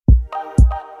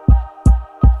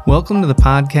Welcome to the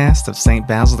podcast of St.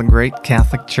 Basil the Great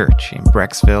Catholic Church in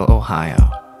Brecksville, Ohio,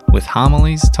 with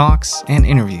homilies, talks, and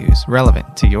interviews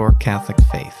relevant to your Catholic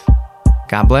faith.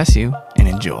 God bless you and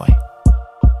enjoy.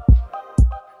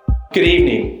 Good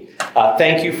evening.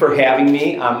 Thank you for having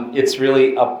me. It's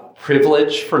really a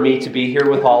privilege for me to be here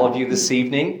with all of you this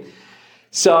evening.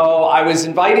 So I was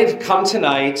invited to come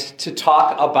tonight to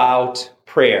talk about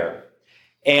prayer.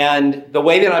 And the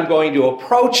way that I'm going to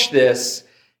approach this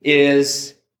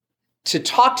is to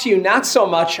talk to you not so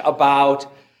much about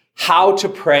how to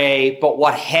pray, but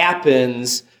what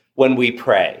happens when we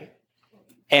pray.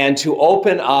 And to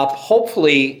open up,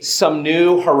 hopefully, some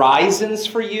new horizons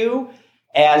for you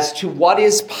as to what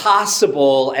is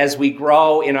possible as we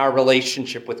grow in our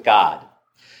relationship with God.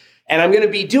 And I'm going to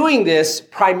be doing this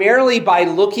primarily by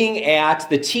looking at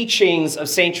the teachings of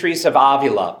St. Teresa of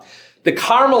Avila, the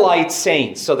Carmelite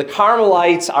saints. So the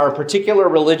Carmelites are a particular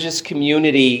religious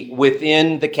community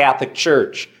within the Catholic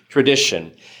Church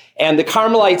tradition. And the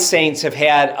Carmelite saints have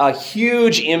had a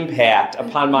huge impact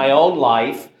upon my own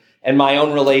life and my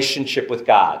own relationship with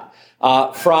God.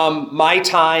 From my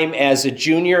time as a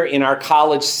junior in our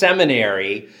college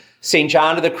seminary, St.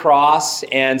 John of the Cross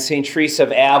and St. Teresa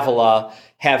of Avila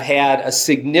have had a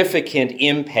significant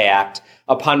impact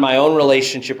upon my own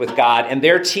relationship with God, and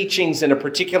their teachings in a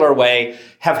particular way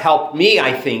have helped me,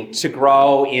 I think, to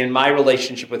grow in my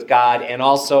relationship with God and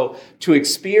also to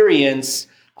experience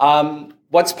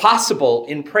what's possible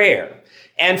in prayer.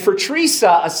 And for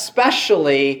Teresa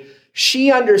especially,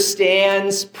 she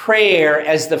understands prayer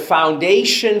as the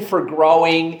foundation for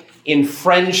growing in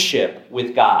friendship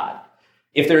with God.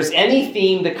 If there's any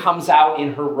theme that comes out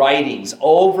in her writings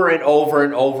over and over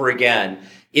and over again,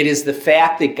 it is the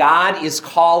fact that God is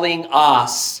calling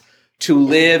us to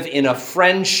live in a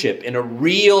friendship, in a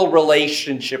real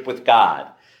relationship with God.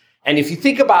 And if you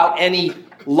think about any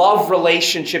love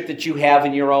relationship that you have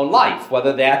in your own life,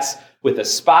 whether that's with a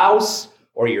spouse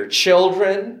or your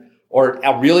children or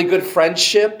a really good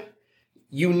friendship,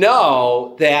 you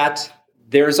know that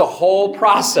there's a whole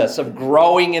process of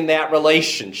growing in that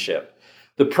relationship.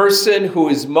 The person who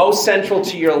is most central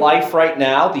to your life right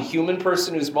now, the human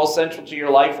person who's most central to your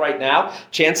life right now,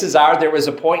 chances are there was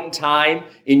a point in time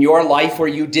in your life where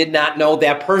you did not know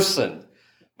that person.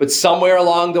 But somewhere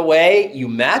along the way, you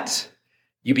met,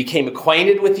 you became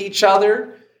acquainted with each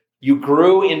other, you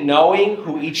grew in knowing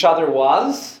who each other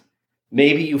was.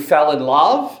 Maybe you fell in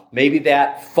love. Maybe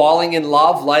that falling in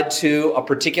love led to a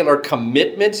particular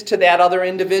commitment to that other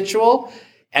individual,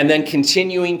 and then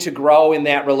continuing to grow in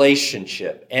that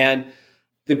relationship. And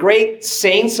the great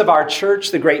saints of our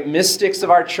church, the great mystics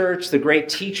of our church, the great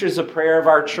teachers of prayer of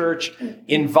our church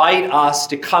invite us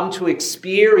to come to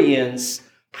experience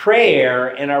prayer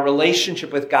and our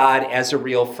relationship with God as a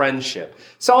real friendship.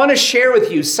 So I want to share with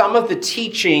you some of the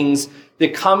teachings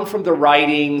that come from the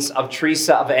writings of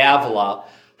Teresa of Avila,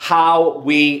 how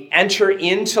we enter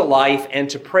into life and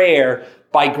to prayer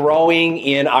by growing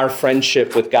in our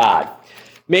friendship with God.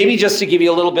 Maybe just to give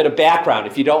you a little bit of background,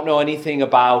 if you don't know anything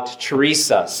about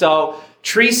Teresa. So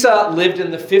Teresa lived in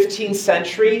the 15th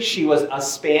century. She was a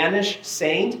Spanish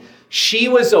saint. She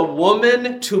was a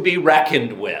woman to be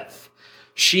reckoned with.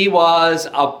 She was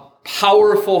a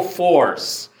powerful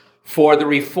force for the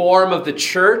reform of the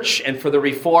church and for the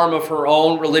reform of her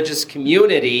own religious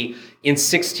community in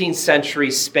 16th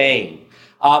century Spain.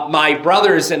 My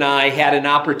brothers and I had an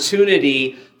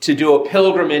opportunity to do a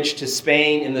pilgrimage to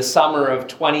Spain in the summer of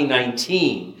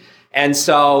 2019. And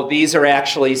so these are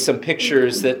actually some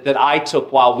pictures that I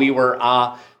took while we were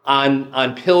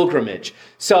on pilgrimage.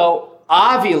 So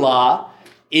Avila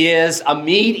is a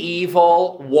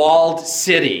medieval walled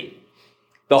city.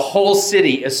 The whole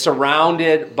city is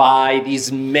surrounded by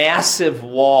these massive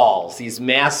walls, these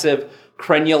massive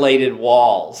crenulated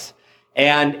walls.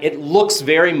 And it looks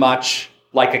very much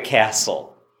like a castle.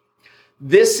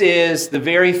 This is the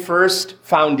very first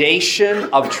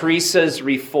foundation of Teresa's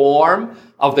reform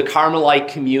of the Carmelite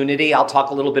community. I'll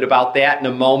talk a little bit about that in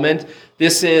a moment.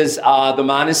 This is the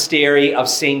monastery of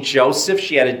St. Joseph.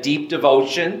 She had a deep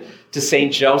devotion to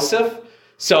St. Joseph.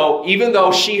 So even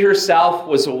though she herself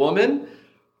was a woman,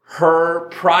 her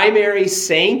primary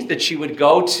saint that she would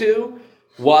go to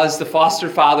was the foster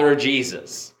father of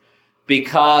Jesus,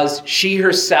 because she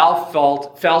herself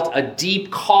felt a deep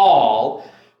call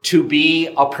to be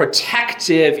a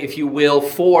protective, if you will,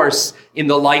 force in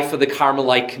the life of the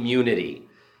Carmelite community,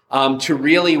 to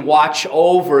really watch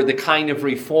over the kind of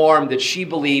reform that she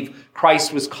believed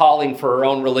Christ was calling for her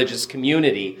own religious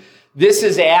community. This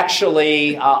is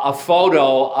actually a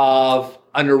photo of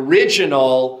an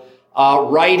original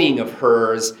writing of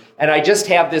hers. And I just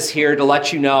have this here to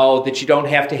let you know that you don't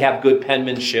have to have good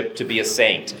penmanship to be a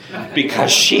saint,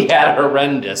 because she had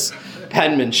horrendous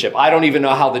penmanship. I don't even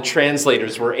know how the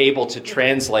translators were able to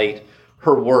translate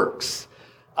her works.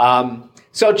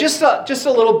 So just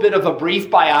a little bit of a brief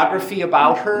biography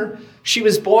about her. She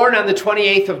was born on the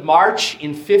 28th of March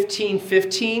in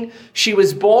 1515. She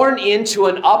was born into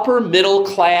an upper middle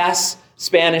class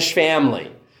Spanish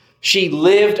family. She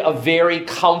lived a very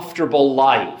comfortable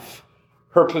life.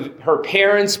 Her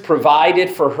parents provided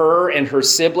for her and her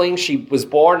siblings. She was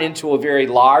born into a very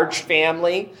large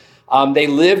family. They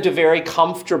lived a very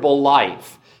comfortable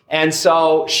life. And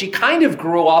so she kind of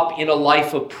grew up in a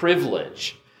life of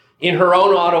privilege. In her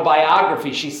own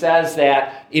autobiography, she says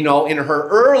that, in her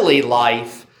early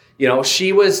life,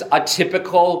 she was a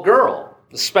typical girl,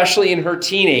 especially in her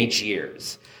teenage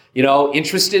years.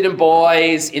 Interested in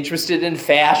boys, interested in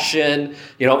fashion,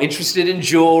 interested in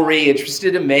jewelry,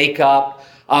 interested in makeup.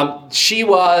 She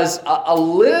was a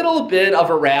little bit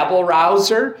of a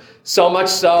rabble-rouser, so much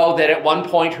so that at one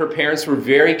point her parents were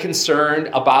very concerned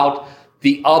about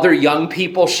the other young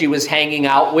people she was hanging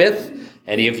out with.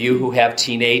 Any of you who have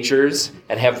teenagers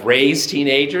and have raised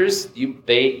teenagers,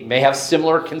 they may have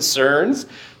similar concerns,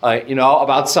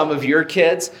 about some of your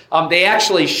kids. They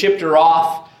actually shipped her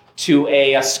off to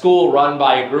a school run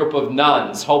by a group of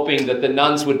nuns, hoping that the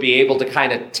nuns would be able to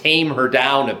kind of tame her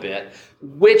down a bit,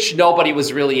 which nobody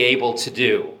was really able to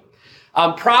do.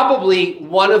 Probably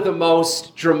one of the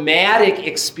most dramatic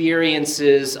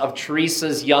experiences of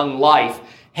Teresa's young life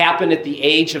happened at the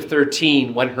age of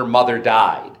 13 when her mother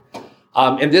died.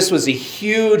 And this was a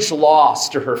huge loss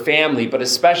to her family, but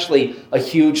especially a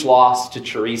huge loss to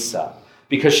Teresa,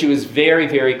 because she was very,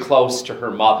 very close to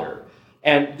her mother.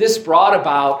 And this brought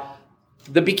about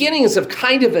the beginnings of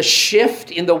kind of a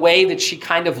shift in the way that she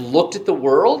kind of looked at the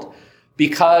world,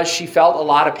 because she felt a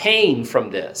lot of pain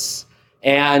from this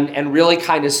and really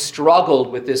kind of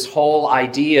struggled with this whole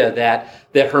idea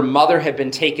that her mother had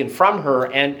been taken from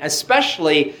her, and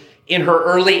especially in her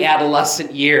early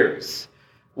adolescent years,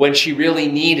 when she really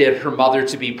needed her mother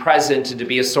to be present and to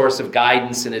be a source of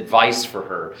guidance and advice for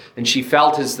her. And she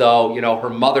felt as though, her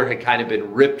mother had kind of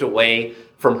been ripped away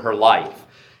from her life.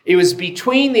 It was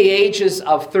between the ages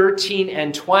of 13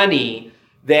 and 20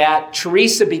 that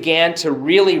Teresa began to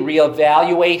really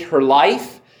reevaluate her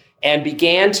life and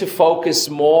began to focus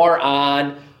more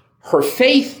on her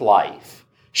faith life.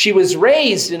 She was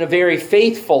raised in a very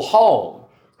faithful home.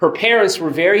 Her parents were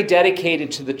very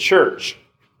dedicated to the church.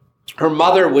 Her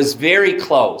mother was very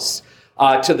close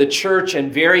to the church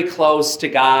and very close to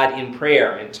God in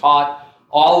prayer, and taught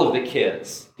all of the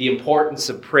kids the importance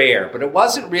of prayer. But it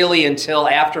wasn't really until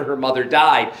after her mother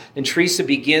died and Teresa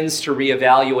begins to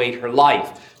reevaluate her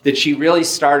life that she really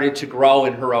started to grow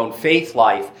in her own faith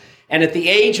life. And at the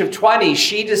age of 20,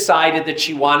 she decided that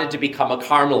she wanted to become a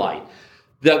Carmelite.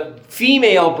 The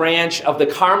female branch of the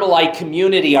Carmelite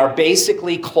community are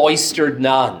basically cloistered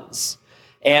nuns.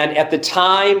 And at the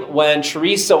time when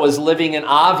Teresa was living in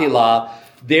Avila,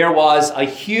 there was a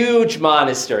huge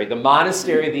monastery, the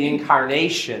Monastery of the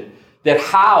Incarnation, that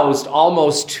housed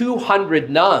almost 200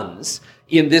 nuns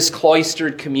in this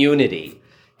cloistered community.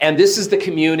 And this is the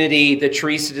community that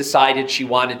Teresa decided she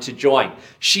wanted to join.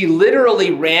 She literally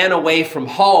ran away from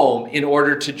home in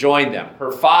order to join them.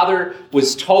 Her father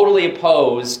was totally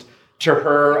opposed to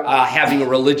her having a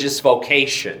religious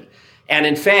vocation. And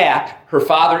in fact, her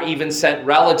father even sent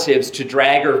relatives to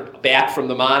drag her back from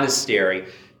the monastery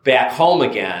back home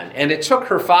again. And it took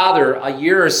her father a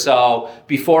year or so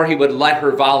before he would let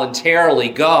her voluntarily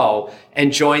go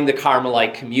and join the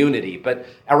Carmelite community. But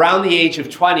around the age of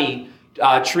 20,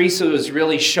 Teresa was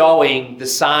really showing the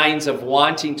signs of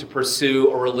wanting to pursue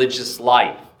a religious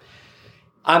life.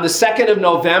 On the 2nd of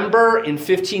November in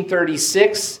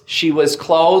 1536, she was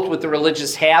clothed with the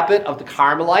religious habit of the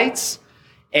Carmelites.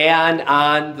 And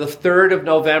on the 3rd of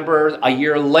November, a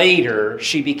year later,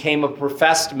 she became a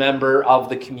professed member of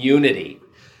the community.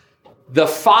 The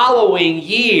following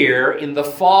year, in the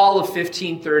fall of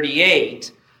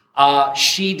 1538,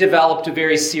 she developed a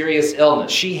very serious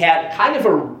illness. She had kind of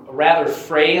a rather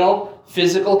frail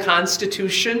physical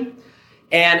constitution.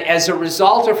 And as a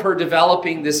result of her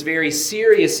developing this very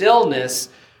serious illness,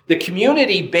 the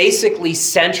community basically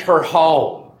sent her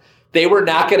home. They were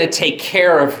not going to take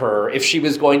care of her if she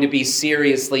was going to be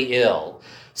seriously ill.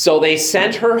 So they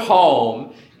sent her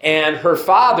home, and her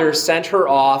father sent her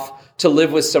off to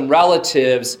live with some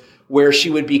relatives where she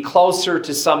would be closer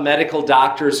to some medical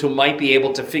doctors who might be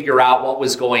able to figure out what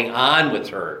was going on with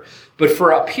her. But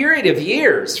for a period of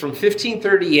years, from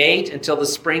 1538 until the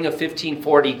spring of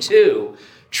 1542,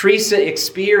 Teresa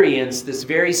experienced this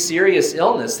very serious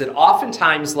illness that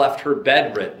oftentimes left her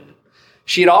bedridden.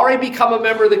 She had already become a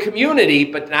member of the community,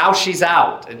 but now she's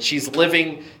out and she's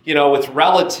living, with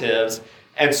relatives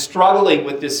and struggling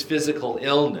with this physical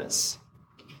illness.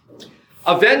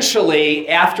 Eventually,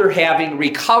 after having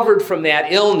recovered from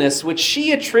that illness, which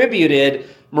she attributed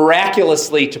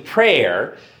miraculously to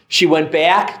prayer, she went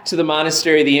back to the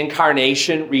Monastery of the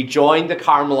Incarnation, rejoined the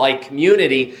Carmelite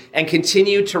community, and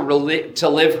continued to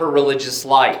live her religious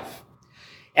life.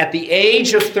 At the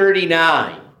age of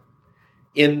 39,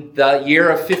 in the year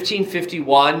of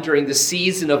 1551, during the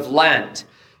season of Lent,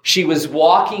 she was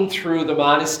walking through the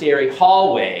monastery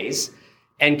hallways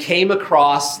and came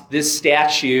across this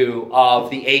statue of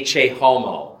the Ecce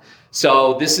Homo.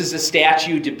 So this is a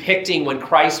statue depicting when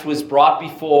Christ was brought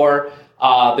before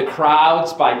the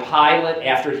crowds by Pilate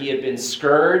after he had been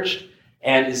scourged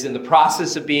and is in the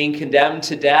process of being condemned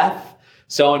to death.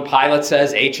 So when Pilate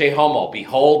says, Ecce Homo,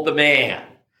 behold the man.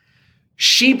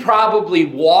 She probably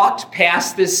walked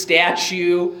past this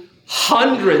statue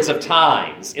hundreds of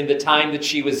times in the time that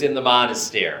she was in the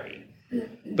monastery.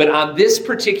 But on this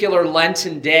particular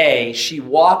Lenten day, she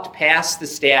walked past the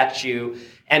statue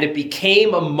and it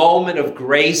became a moment of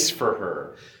grace for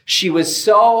her. She was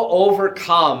so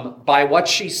overcome by what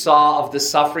she saw of the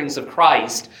sufferings of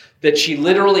Christ that she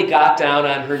literally got down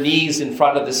on her knees in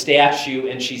front of the statue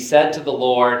and she said to the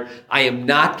Lord, I am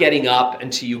not getting up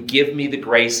until you give me the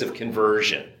grace of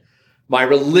conversion. My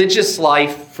religious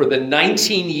life for the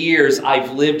 19 years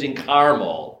I've lived in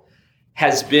Carmel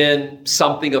has been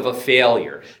something of a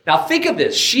failure. Now think of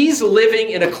this. She's living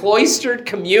in a cloistered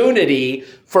community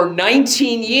for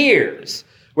 19 years,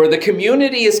 where the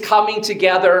community is coming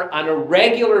together on a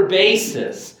regular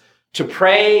basis to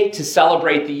pray, to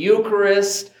celebrate the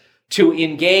Eucharist, to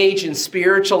engage in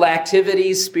spiritual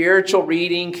activities, spiritual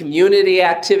reading, community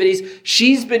activities.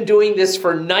 She's been doing this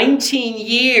for 19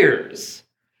 years.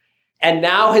 And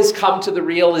now has come to the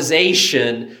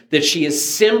realization that she has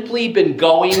simply been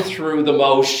going through the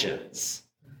motions,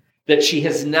 that she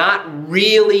has not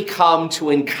really come to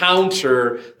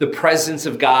encounter the presence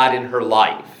of God in her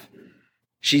life.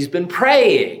 She's been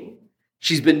praying.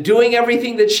 She's been doing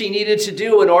everything that she needed to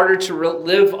do in order to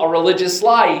live a religious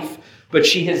life, but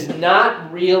she has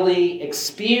not really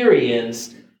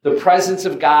experienced the presence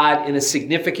of God in a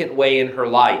significant way in her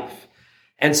life.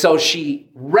 And so she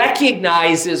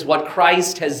recognizes what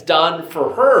Christ has done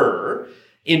for her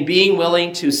in being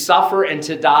willing to suffer and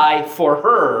to die for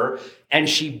her, and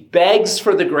she begs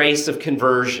for the grace of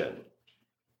conversion,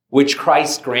 which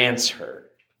Christ grants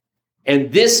her.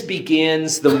 And this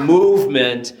begins the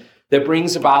movement that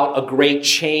brings about a great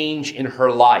change in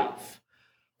her life.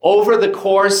 Over the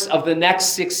course of the next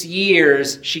 6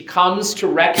 years, she comes to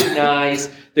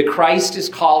recognize that Christ is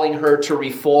calling her to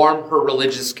reform her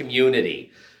religious community.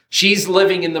 She's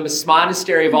living in the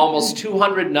monastery of almost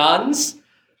 200 nuns,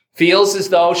 feels as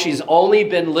though she's only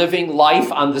been living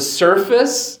life on the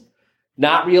surface,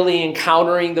 not really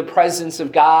encountering the presence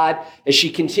of God. As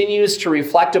she continues to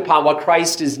reflect upon what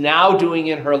Christ is now doing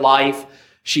in her life,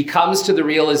 she comes to the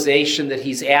realization that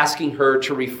he's asking her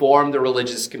to reform the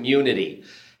religious community.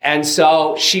 And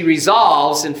so she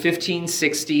resolves in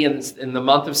 1560, in the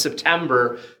month of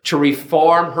September, to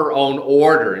reform her own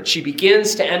order. And she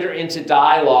begins to enter into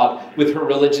dialogue with her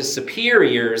religious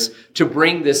superiors to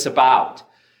bring this about.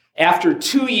 After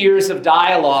 2 years of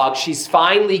dialogue, she's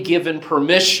finally given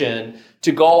permission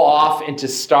to go off and to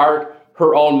start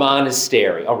her own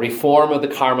monastery, a reform of the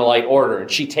Carmelite order.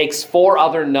 And she takes 4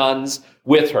 other nuns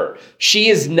with her. She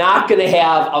is not going to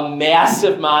have a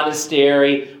massive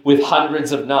monastery with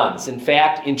hundreds of nuns. In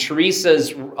fact, in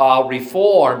Teresa's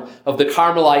reform of the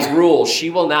Carmelite rule, she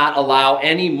will not allow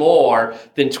any more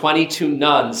than 22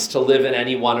 nuns to live in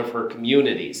any one of her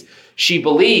communities. She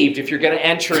believed if you're going to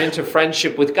enter into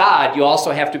friendship with God, you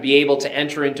also have to be able to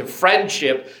enter into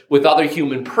friendship with other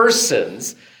human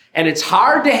persons. And it's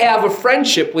hard to have a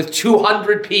friendship with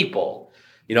 200 people.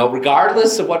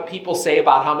 Regardless of what people say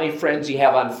about how many friends you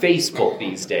have on Facebook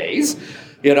these days,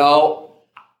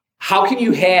 how can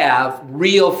you have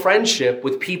real friendship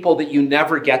with people that you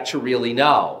never get to really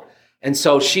know? And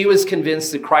so she was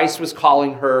convinced that Christ was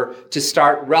calling her to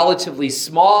start relatively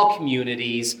small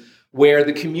communities where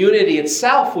the community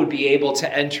itself would be able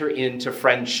to enter into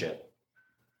friendship.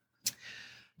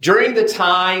 During the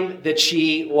time that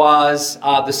she was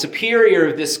the superior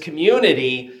of this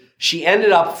community, she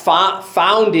ended up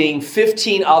founding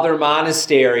 15 other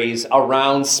monasteries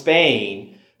around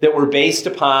Spain that were based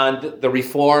upon the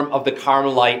reform of the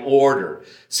Carmelite order.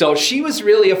 So she was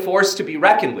really a force to be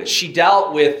reckoned with. She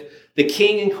dealt with the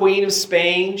king and queen of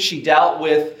Spain. She dealt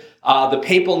with the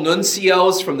papal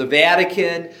nuncios from the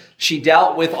Vatican. She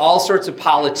dealt with all sorts of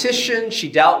politicians. She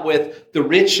dealt with the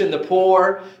rich and the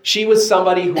poor. She was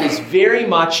somebody who was very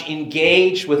much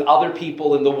engaged with other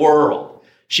people in the world.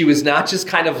 She was not just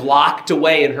kind of locked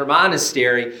away in her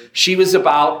monastery. She was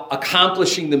about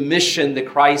accomplishing the mission that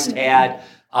Christ had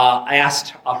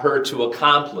asked her to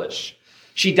accomplish.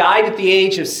 She died at the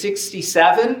age of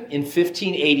 67 in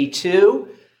 1582.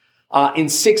 In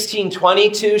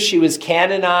 1622, she was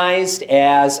canonized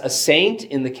as a saint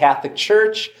in the Catholic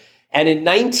Church. And in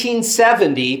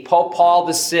 1970, Pope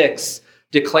Paul VI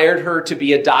declared her to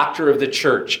be a doctor of the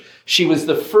church. She was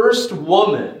the first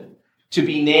woman to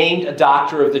be named a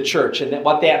doctor of the church. And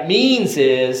what that means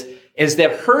is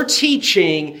that her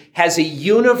teaching has a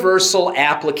universal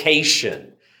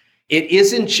application. It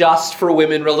isn't just for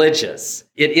women religious.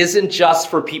 It isn't just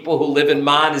for people who live in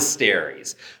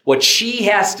monasteries. What she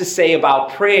has to say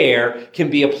about prayer can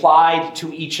be applied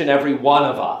to each and every one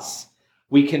of us.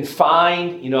 We can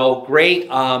find, great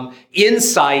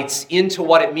insights into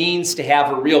what it means to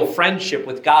have a real friendship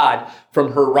with God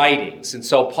from her writings. And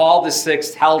so Paul VI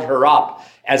held her up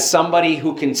as somebody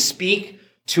who can speak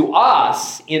to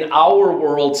us in our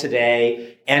world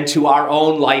today and to our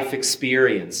own life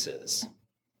experiences.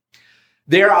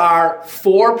 There are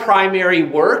 4 primary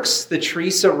works that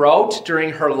Teresa wrote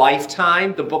during her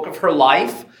lifetime. The book of her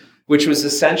life, which was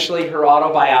essentially her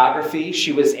autobiography.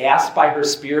 She was asked by her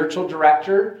spiritual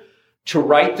director to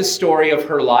write the story of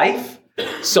her life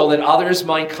so that others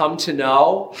might come to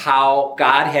know how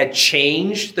God had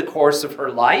changed the course of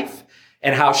her life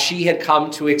and how she had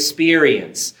come to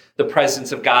experience the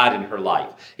presence of God in her life.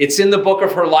 It's in the book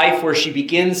of her life where she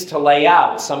begins to lay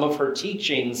out some of her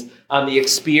teachings on the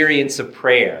experience of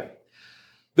prayer.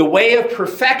 The Way of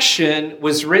Perfection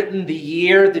was written the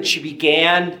year that she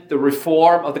began the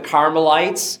reform of the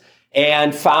Carmelites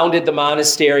and founded the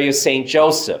monastery of St.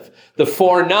 Joseph. The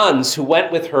 4 nuns who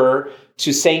went with her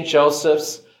to St.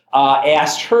 Joseph's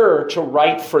asked her to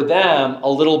write for them a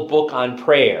little book on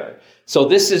prayer. So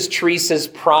this is Teresa's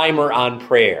primer on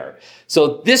prayer.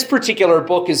 So this particular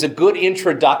book is a good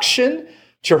introduction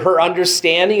to her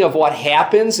understanding of what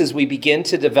happens as we begin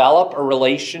to develop a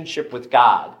relationship with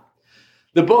God.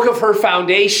 The book of her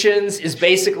foundations is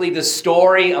basically the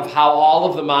story of how all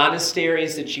of the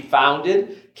monasteries that she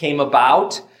founded came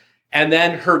about. And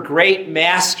then her great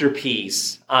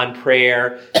masterpiece on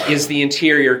prayer is the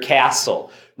interior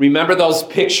castle. Remember those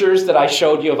pictures that I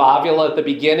showed you of Avila at the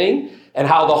beginning and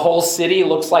how the whole city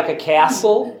looks like a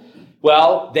castle?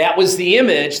 Well, that was the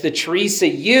image that Teresa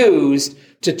used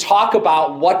to talk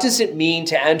about what does it mean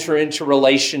to enter into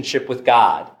relationship with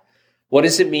God. What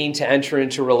does it mean to enter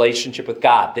into relationship with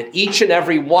God? That each and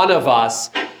every one of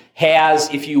us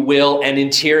has, if you will, an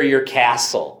interior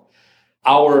castle.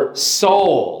 Our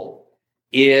soul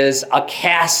is a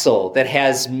castle that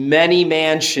has many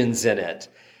mansions in it.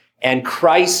 And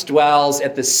Christ dwells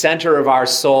at the center of our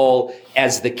soul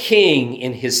as the king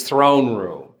in his throne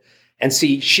room. And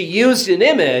see, she used an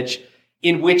image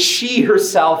in which she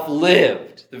herself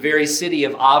lived, the very city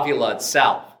of Avila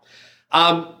itself.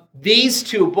 These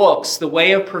 2 books, The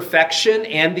Way of Perfection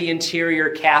and The Interior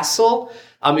Castle,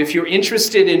 if you're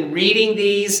interested in reading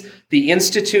these, the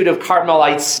Institute of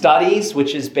Carmelite Studies,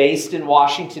 which is based in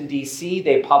Washington, D.C.,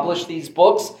 they publish these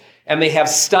books, and they have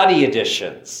study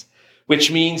editions,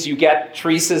 which means you get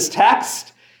Teresa's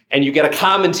text and you get a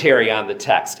commentary on the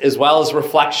text, as well as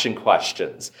reflection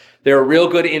questions. They're a real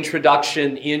good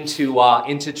introduction into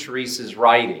Teresa's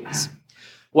writings.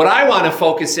 What I want to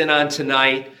focus in on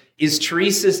tonight is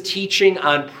Teresa's teaching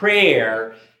on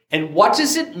prayer and what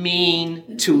does it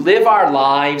mean to live our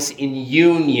lives in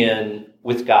union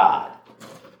with God?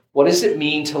 What does it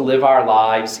mean to live our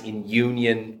lives in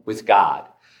union with God?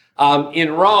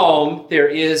 In Rome, there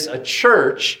is a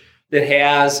church that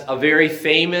has a very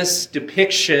famous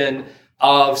depiction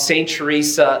of St.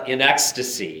 Teresa in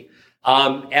ecstasy.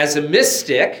 As a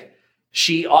mystic,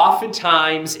 she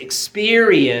oftentimes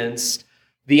experienced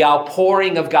the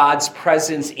outpouring of God's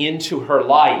presence into her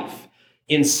life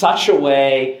in such a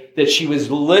way that she was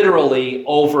literally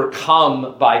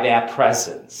overcome by that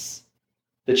presence.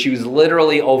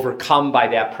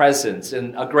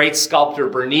 And a great sculptor,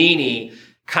 Bernini,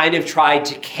 kind of tried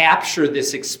to capture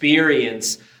this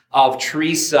experience of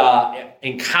Teresa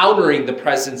encountering the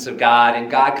presence of God and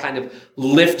God kind of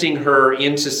lifting her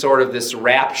into sort of this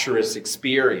rapturous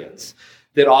experience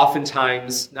that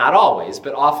oftentimes, not always,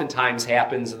 but oftentimes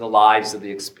happens in the lives of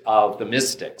the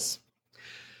mystics.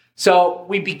 So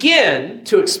we begin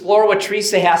to explore what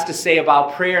Teresa has to say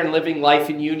about prayer and living life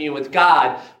in union with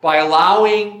God by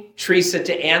allowing Teresa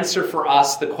to answer for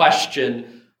us the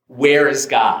question, where is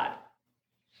God?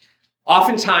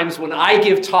 Oftentimes when I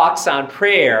give talks on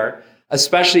prayer,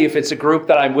 especially if it's a group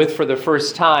that I'm with for the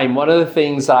first time, one of the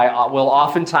things I will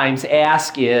oftentimes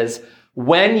ask is,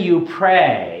 when you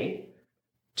pray,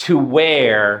 to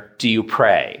where do you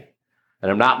pray? And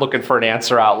I'm not looking for an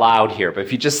answer out loud here, but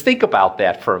if you just think about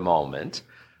that for a moment,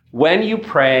 when you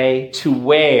pray, to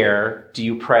where do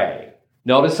you pray?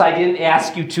 Notice I didn't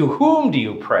ask you to whom do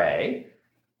you pray.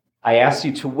 I asked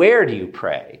you to where do you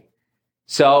pray.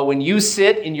 So when you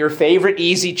sit in your favorite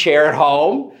easy chair at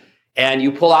home and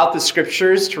you pull out the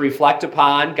scriptures to reflect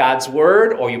upon God's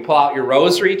word, or you pull out your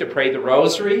rosary to pray the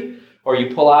rosary, or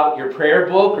you pull out your prayer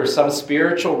book or some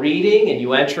spiritual reading and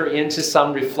you enter into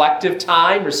some reflective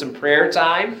time or some prayer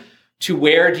time, to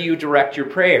where do you direct your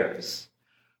prayers?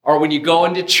 Or when you go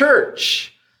into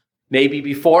church, maybe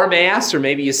before Mass, or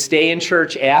maybe you stay in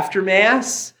church after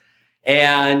Mass,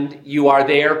 and you are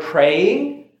there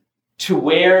praying, to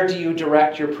where do you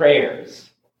direct your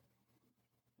prayers?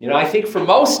 You know, I think for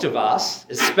most of us,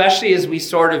 especially as we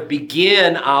sort of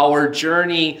begin our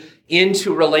journey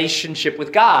into relationship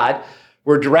with God,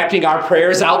 we're directing our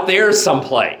prayers out there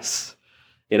someplace.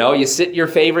 You know, you sit in your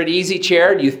favorite easy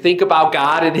chair and you think about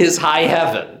God in his high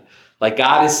heaven, like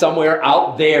God is somewhere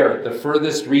out there at the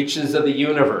furthest reaches of the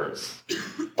universe.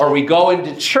 Or we go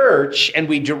into church and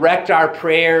we direct our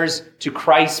prayers to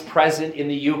Christ present in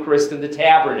the Eucharist and the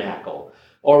tabernacle.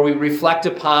 Or we reflect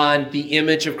upon the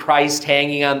image of Christ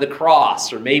hanging on the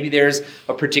cross. Or maybe there's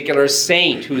a particular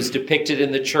saint who is depicted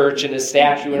in the church in a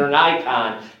statue or an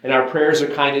icon, and our prayers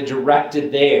are kind of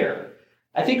directed there.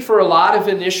 I think for a lot of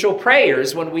initial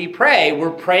prayers, when we pray, we're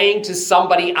praying to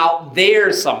somebody out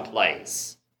there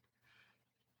someplace.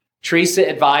 Teresa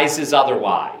advises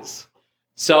otherwise.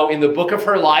 So in the book of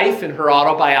her life, in her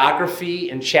autobiography,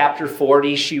 in chapter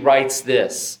 40, she writes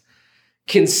this: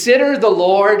 "Consider the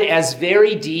Lord as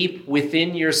very deep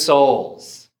within your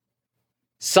souls.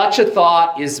 Such a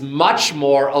thought is much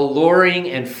more alluring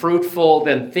and fruitful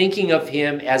than thinking of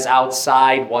him as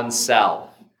outside oneself."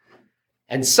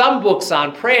 And some books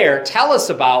on prayer tell us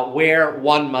about where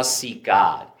one must seek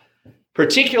God.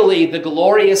 Particularly the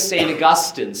glorious St.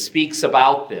 Augustine speaks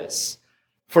about this.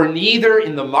 "For neither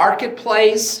in the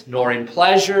marketplace, nor in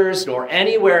pleasures, nor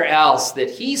anywhere else that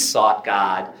he sought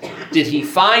God, did he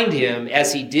find him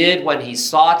as he did when he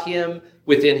sought him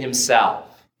within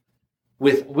himself.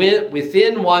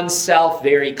 Within oneself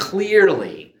very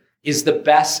clearly is the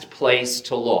best place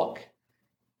to look.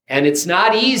 And it's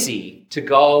not easy to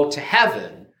go to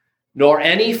heaven, nor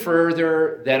any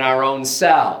further than our own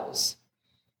selves.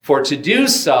 For to do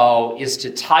so is to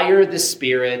tire the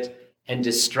spirit and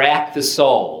distract the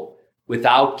soul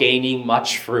without gaining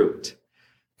much fruit.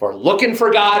 For looking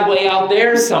for God way out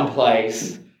there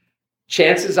someplace,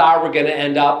 chances are we're going to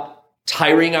end up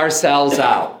tiring ourselves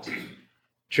out."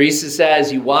 Teresa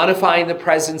says, you want to find the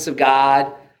presence of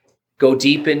God, go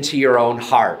deep into your own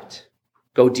heart.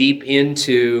 Go deep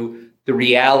into the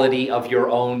reality of your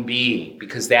own being,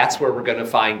 because that's where we're going to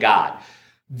find God.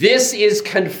 This is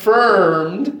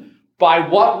confirmed by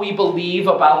what we believe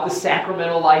about the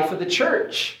sacramental life of the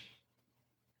church.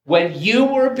 When you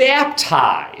were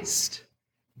baptized,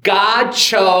 God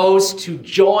chose to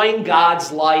join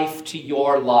God's life to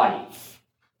your life.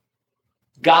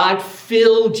 God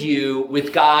filled you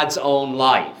with God's own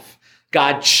life.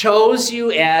 God chose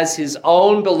you as his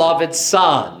own beloved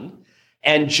son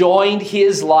and joined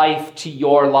his life to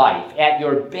your life. At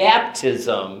your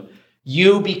baptism,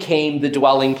 you became the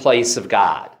dwelling place of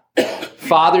God.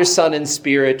 Father, Son, and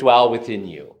Spirit dwell within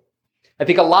you. I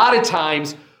think a lot of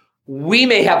times we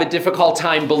may have a difficult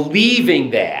time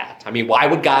believing that. I mean, why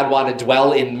would God want to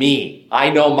dwell in me? I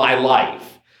know my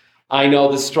life. I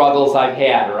know the struggles I've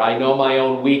had, or I know my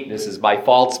own weaknesses, my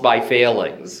faults, my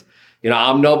failings. You know,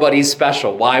 I'm nobody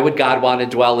special. Why would God want to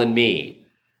dwell in me?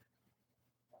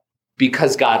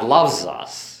 Because God loves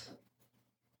us.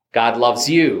 God loves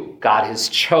you. God has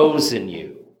chosen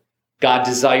you. God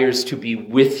desires to be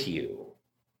with you.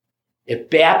 At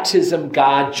baptism,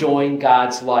 God joined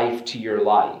God's life to your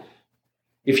life.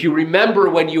 If you remember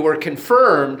when you were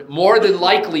confirmed, more than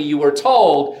likely you were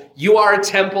told you are a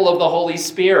temple of the Holy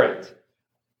Spirit.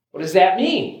 What does that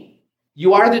mean?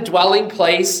 You are the dwelling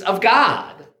place of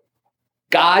God.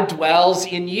 God dwells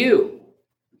in you.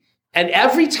 And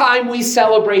every time we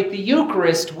celebrate the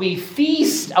Eucharist, we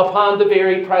feast upon the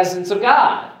very presence of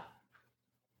God.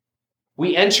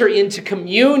 We enter into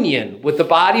communion with the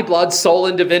body, blood, soul,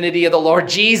 and divinity of the Lord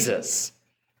Jesus.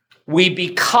 We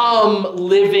become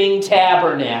living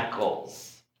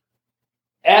tabernacles.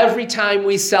 Every time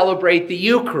we celebrate the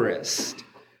Eucharist,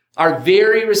 Our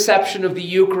very reception of the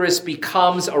Eucharist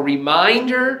becomes a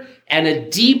reminder and a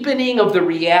deepening of the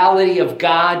reality of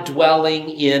God dwelling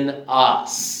in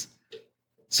us.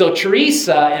 So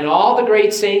Teresa and all the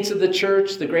great saints of the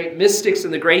church, the great mystics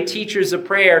and the great teachers of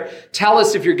prayer tell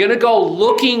us if you're going to go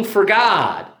looking for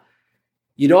God,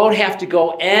 you don't have to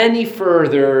go any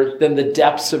further than the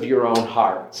depths of your own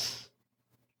hearts,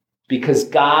 because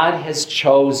God has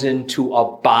chosen to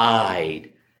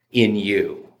abide in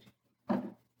you.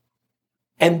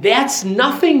 And that's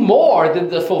nothing more than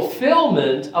the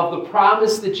fulfillment of the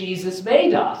promise that Jesus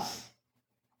made us.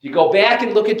 You go back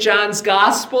and look at John's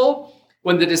gospel,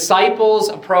 when the disciples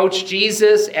approached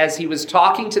Jesus as he was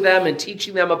talking to them and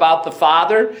teaching them about the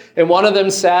Father, and one of them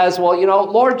says, well,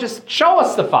 Lord, just show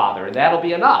us the Father, and that'll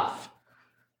be enough.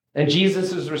 And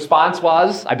Jesus' response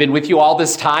was, I've been with you all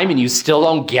this time, and you still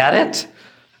don't get it?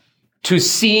 To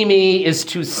see me is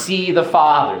to see the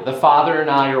Father. The Father and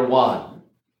I are one.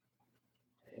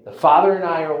 The Father and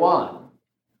I are one.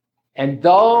 And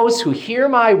those who hear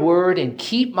my word and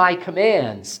keep my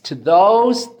commands, to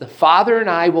those the Father and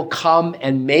I will come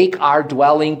and make our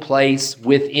dwelling place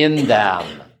within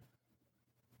them.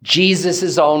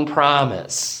 Jesus' own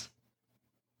promise.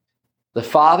 The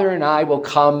Father and I will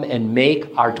come and make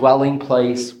our dwelling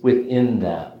place within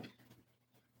them.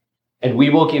 And we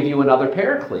will give you another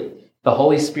Paraclete, the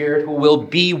Holy Spirit, who will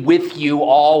be with you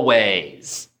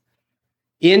always.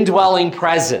 Indwelling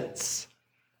presence.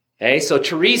 Okay, so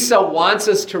Teresa wants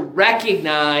us to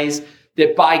recognize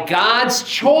that by God's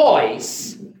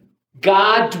choice,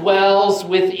 God dwells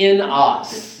within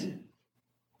us.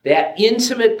 That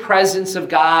intimate presence of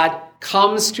God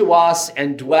comes to us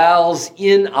and dwells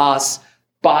in us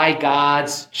by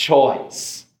God's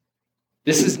choice.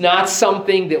 This is not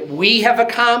something that we have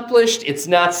accomplished. It's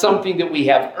not something that we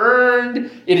have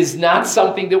earned. It is not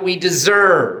something that we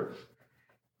deserve.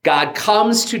 God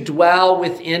comes to dwell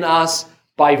within us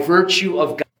by virtue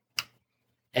of God,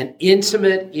 an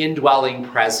intimate indwelling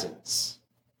presence.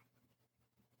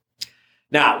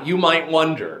 Now, you might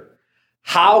wonder,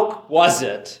 how was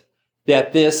it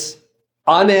that this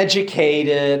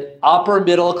uneducated, upper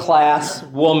middle class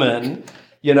woman,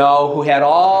 who had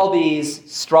all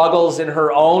these struggles in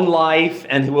her own life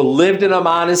and who lived in a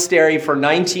monastery for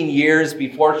 19 years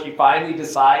before she finally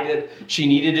decided she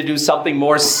needed to do something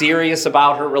more serious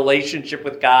about her relationship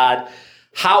with God,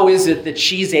 how is it that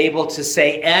she's able to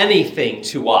say anything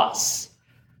to us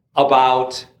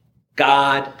about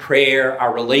God, prayer,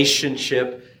 our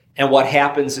relationship, and what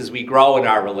happens as we grow in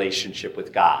our relationship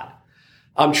with God?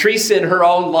 Teresa in her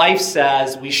own life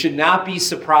says we should not be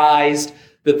surprised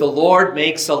that the Lord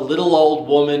makes a little old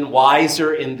woman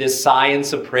wiser in this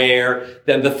science of prayer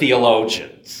than the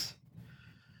theologians.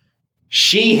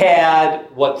 She had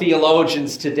what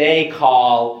theologians today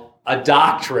call a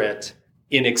doctorate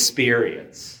in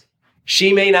experience.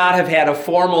 She may not have had a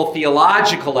formal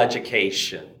theological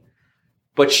education,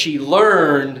 but she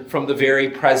learned from the very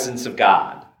presence of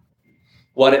God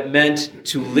what it meant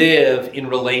to live in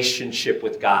relationship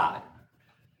with God.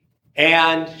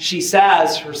 And she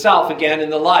says herself again in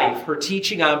the life, her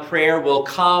teaching on prayer will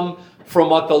come from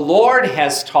what the Lord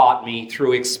has taught me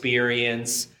through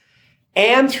experience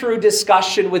and through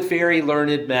discussion with very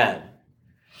learned men.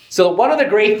 So one of the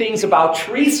great things about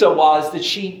Teresa was that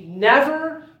she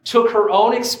never took her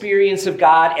own experience of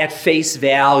God at face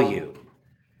value.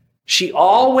 She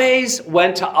always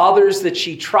went to others that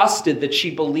she trusted, that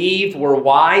she believed were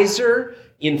wiser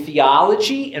in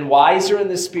theology and wiser in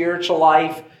the spiritual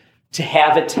life, to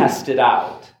have it tested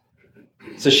out.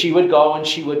 So she would go and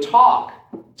she would talk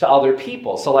to other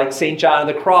people. So like St. John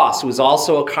of the Cross, who was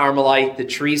also a Carmelite that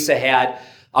Teresa had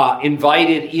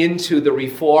invited into the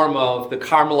reform of the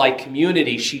Carmelite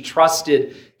community. She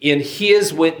trusted in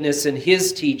his witness and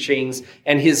his teachings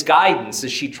and his guidance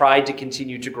as she tried to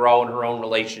continue to grow in her own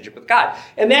relationship with God.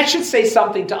 And that should say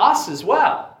something to us as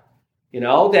well.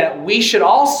 That we should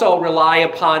also rely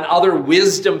upon other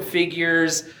wisdom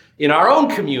figures in our own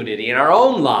community, in our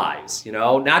own lives,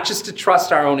 not just to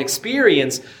trust our own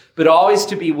experience, but always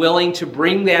to be willing to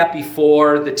bring that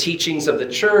before the teachings of the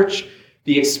church,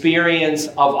 the experience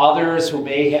of others who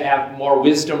may have more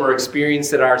wisdom or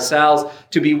experience than ourselves,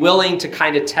 to be willing to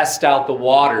kind of test out the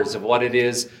waters of what it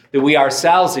is that we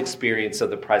ourselves experience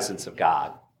of the presence of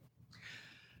God.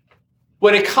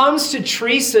 When it comes to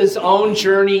Teresa's own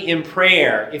journey in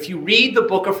prayer, if you read the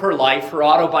book of her life, her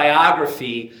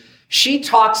autobiography, she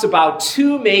talks about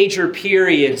two major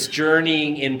periods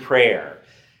journeying in prayer.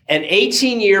 An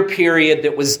 18-year period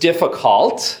that was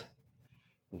difficult.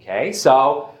 Okay,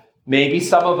 so maybe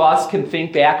some of us can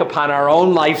think back upon our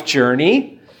own life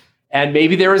journey And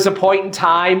maybe there was a point in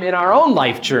time in our own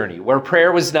life journey where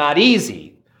prayer was not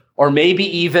easy, or maybe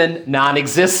even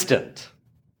non-existent.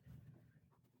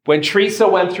 When Teresa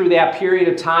went through that period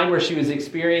of time where she was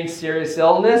experiencing serious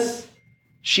illness,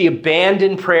 she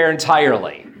abandoned prayer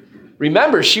entirely.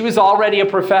 Remember, she was already a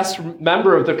professed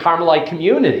member of the Carmelite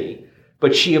community,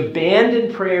 but she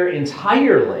abandoned prayer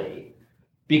entirely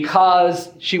because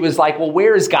she was like, well,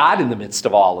 where is God in the midst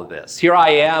of all of this? Here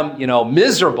I am,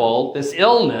 miserable, this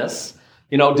illness,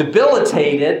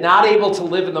 debilitated, not able to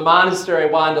live in the monastery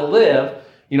I wanted to live,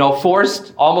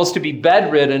 forced almost to be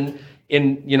bedridden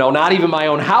in, not even my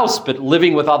own house, but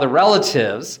living with other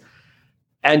relatives,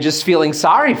 and just feeling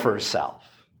sorry for herself.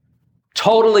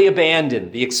 Totally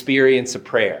abandoned the experience of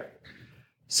prayer.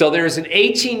 So there's an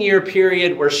 18-year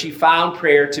period where she found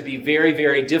prayer to be very,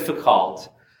 very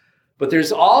difficult. But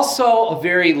there's also a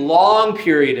very long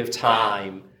period of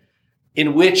time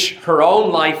in which her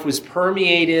own life was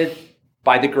permeated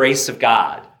by the grace of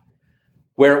God,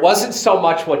 where it wasn't so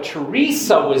much what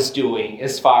Teresa was doing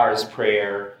as far as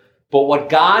prayer, but what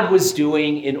God was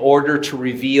doing in order to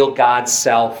reveal God's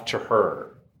self to her.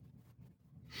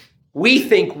 We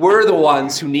think we're the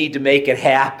ones who need to make it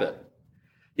happen.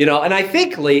 And I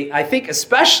think, Lee,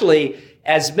 especially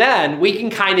as men, we can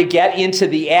kind of get into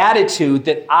the attitude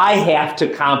that I have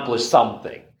to accomplish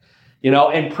something,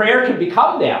 and prayer can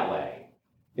become that way.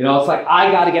 It's like,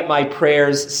 I got to get my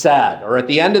prayers said, or at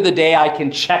the end of the day, I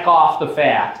can check off the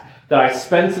fact that I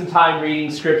spent some time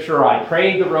reading scripture, or I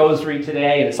prayed the rosary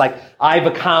today, and it's like, I've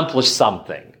accomplished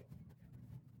something.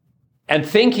 And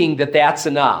thinking that that's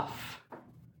enough.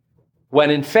 When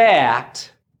in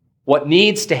fact, what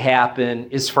needs to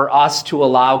happen is for us to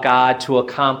allow God to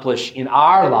accomplish in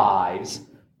our lives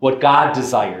what God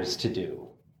desires to do.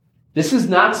 This is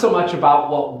not so much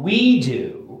about what we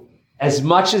do as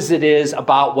much as it is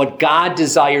about what God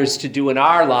desires to do in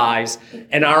our lives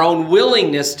and our own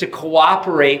willingness to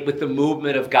cooperate with the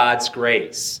movement of God's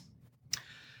grace.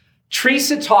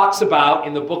 Teresa talks about,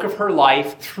 in the book of her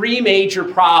life, 3 major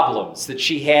problems that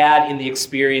she had in the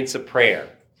experience of prayer.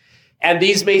 And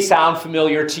these may sound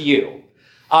familiar to you.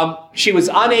 She was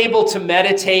unable to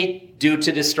meditate due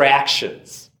to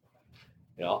distractions.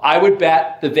 I would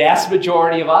bet the vast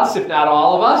majority of us, if not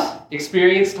all of us,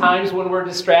 experience times when we're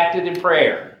distracted in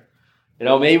prayer.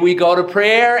 Maybe we go to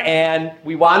prayer and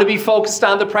we want to be focused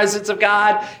on the presence of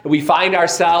God, and we find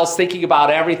ourselves thinking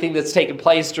about everything that's taken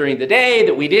place during the day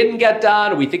that we didn't get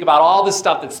done, and we think about all the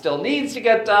stuff that still needs to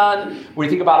get done. We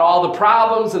think about all the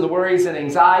problems and the worries and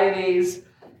anxieties.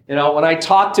 When I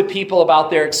talk to people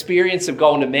about their experience of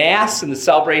going to Mass and the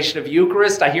celebration of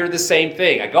Eucharist, I hear the same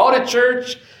thing. I go to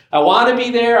church, I want to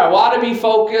be there, I want to be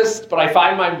focused, but I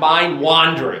find my mind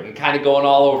wandering and kind of going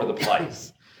all over the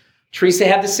place. Teresa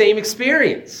had the same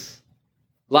experience.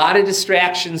 A lot of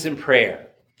distractions in prayer.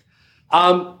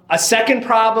 A second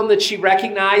problem that she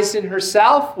recognized in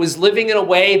herself was living in a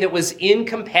way that was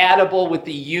incompatible with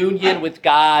the union with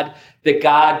God that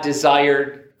God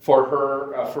desired for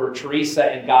her, for Teresa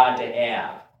and God to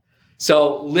have.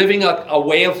 So living a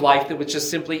way of life that was just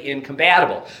simply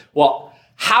incompatible. Well,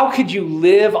 how could you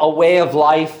live a way of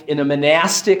life in a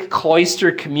monastic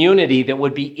cloister community that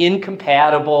would be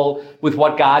incompatible with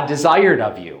what God desired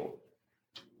of you?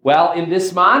 Well, in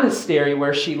this monastery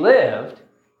where she lived,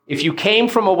 if you came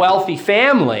from a wealthy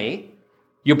family,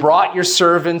 you brought your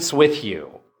servants with you.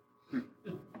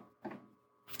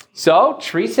 So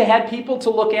Teresa had people to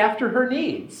look after her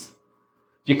needs.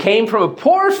 If you came from a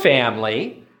poor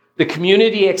family, the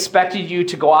community expected you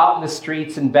to go out in the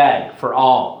streets and beg for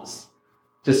alms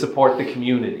to support the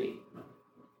community.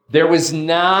 There was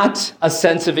not a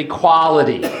sense of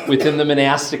equality within the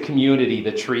monastic community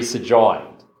that Teresa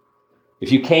joined.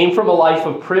 If you came from a life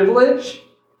of privilege,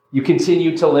 you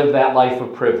continued to live that life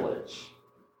of privilege.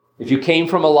 If you came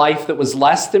from a life that was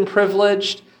less than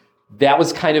privileged, that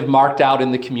was kind of marked out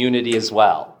in the community as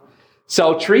well.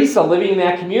 So Teresa, living in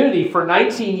that community for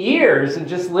 19 years and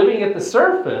just living at the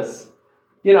surface,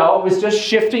 it was just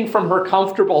shifting from her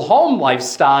comfortable home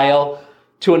lifestyle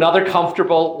to another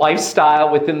comfortable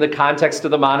lifestyle within the context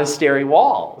of the monastery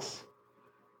walls.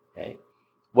 Okay.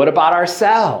 What about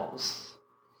ourselves?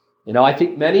 I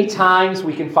think many times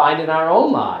we can find in our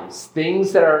own lives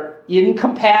things that are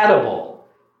incompatible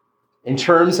in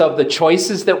terms of the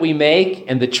choices that we make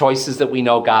and the choices that we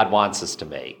know God wants us to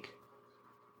make.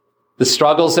 The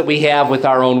struggles that we have with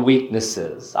our own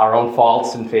weaknesses, our own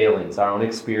faults and failings, our own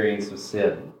experience of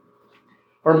sin.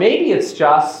 Or maybe it's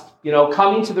just,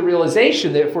 coming to the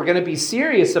realization that if we're going to be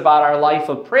serious about our life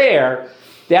of prayer,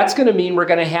 that's going to mean we're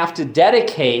going to have to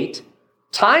dedicate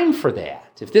time for that.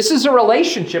 If this is a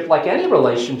relationship, like any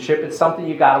relationship, it's something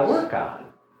you got to work on.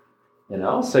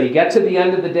 So you get to the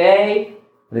end of the day,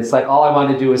 and it's like all I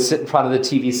want to do is sit in front of the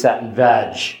TV set and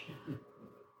veg.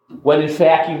 When in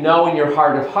fact, in your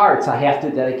heart of hearts, I have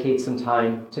to dedicate some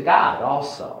time to God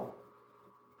also.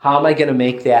 How am I going to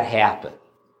make that happen?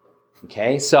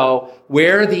 Okay, so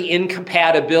where are the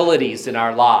incompatibilities in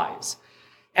our lives?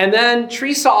 And then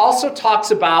Teresa also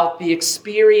talks about the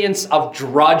experience of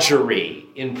drudgery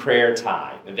in prayer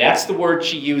time. And that's the word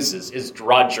she uses, is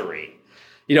drudgery.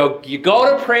 You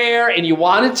go to prayer and you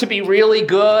want it to be really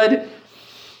good,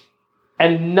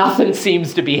 and nothing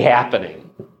seems to be happening.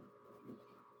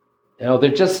 There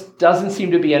just doesn't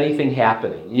seem to be anything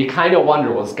happening. You kind of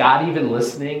wonder, was God even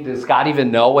listening? Does God even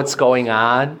know what's going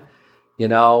on?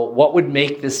 What would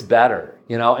make this better?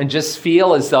 And just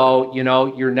feel as though,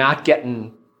 you're not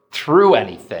getting through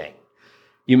anything.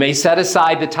 You may set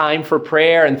aside the time for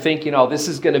prayer and think, this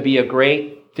is going to be a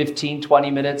great 15,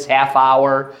 20 minutes, half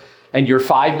hour, and you're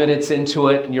 5 minutes into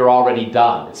it and you're already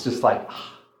done. It's just like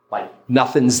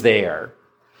nothing's there.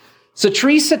 So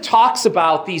Teresa talks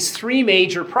about these three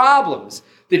major problems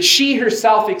that she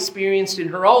herself experienced in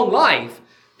her own life,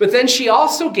 but then she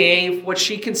also gave what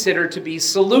she considered to be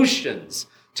solutions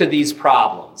to these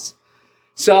problems.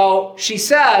 So she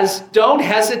says, don't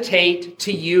hesitate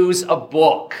to use a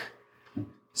book,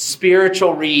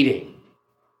 spiritual reading,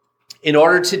 in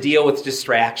order to deal with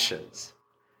distractions.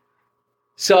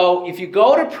 So if you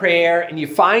go to prayer and you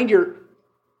find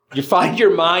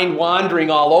your mind wandering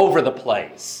all over the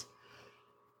place,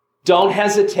 don't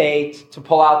hesitate to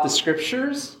pull out the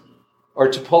scriptures or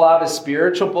to pull out a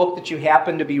spiritual book that you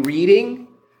happen to be reading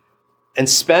and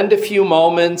spend a few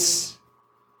moments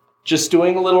just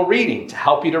doing a little reading to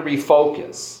help you to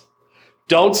refocus.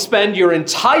 Don't spend your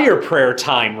entire prayer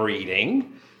time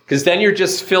reading, because then you're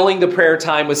just filling the prayer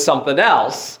time with something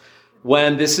else,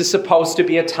 when this is supposed to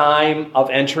be a time of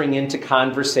entering into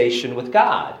conversation with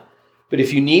God. But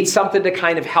if you need something to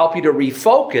kind of help you to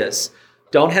refocus,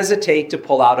 don't hesitate to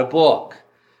pull out a book.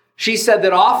 She said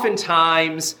that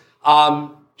oftentimes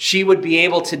she would be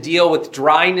able to deal with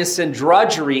dryness and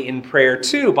drudgery in prayer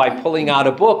too by pulling out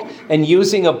a book and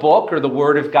using a book or the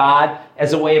Word of God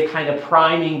as a way of kind of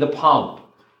priming the pump.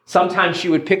 Sometimes she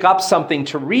would pick up something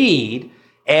to read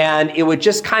and it would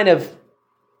just kind of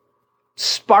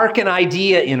spark an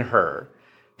idea in her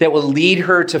that will lead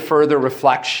her to further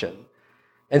reflection.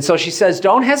 And so she says,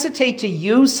 don't hesitate to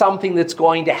use something that's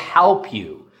going to help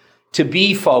you to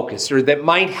be focused, or that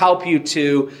might help you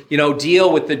to,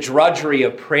 deal with the drudgery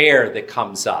of prayer that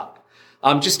comes up.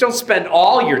 Just don't spend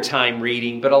all your time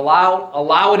reading, but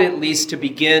allow it at least to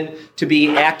begin to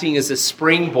be acting as a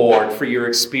springboard for your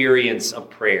experience of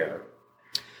prayer.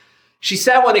 She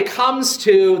said when it comes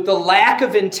to the lack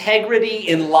of integrity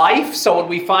in life, so when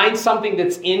we find something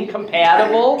that's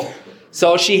incompatible,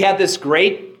 so she had this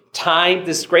great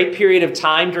period of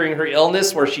time during her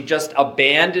illness where she just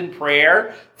abandoned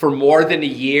prayer for more than a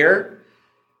year.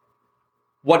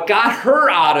 What got her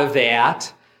out of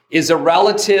that is a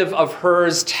relative of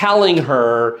hers telling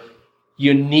her,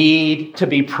 you need to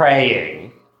be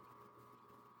praying.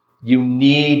 You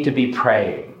need to be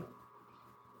praying.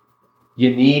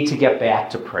 You need to get back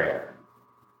to prayer.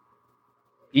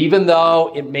 Even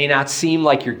though it may not seem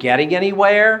like you're getting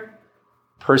anywhere,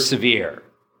 persevere.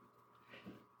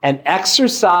 And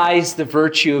exercise the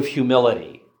virtue of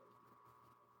humility.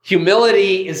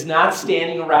 Humility is not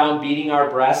standing around beating our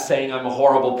breasts saying, I'm a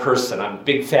horrible person, I'm a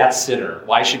big fat sinner.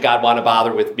 Why should God want to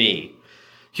bother with me?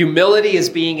 Humility is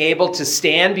being able to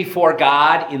stand before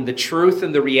God in the truth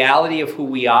and the reality of who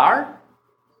we are,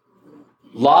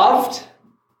 loved,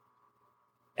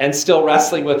 and still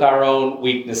wrestling with our own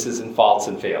weaknesses and faults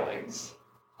and failings.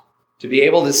 To be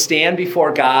able to stand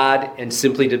before God and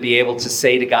simply to be able to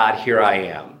say to God, here I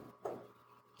am.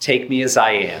 Take me as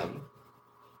I am.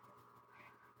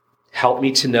 Help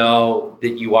me to know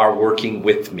that you are working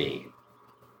with me.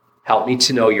 Help me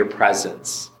to know your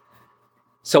presence.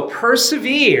 So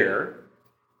persevere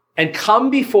and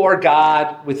come before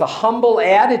God with a humble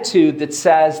attitude that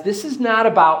says, this is not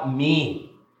about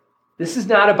me. This is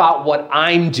not about what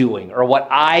I'm doing or what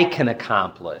I can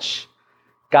accomplish.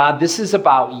 God, this is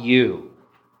about you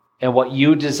and what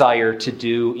you desire to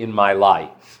do in my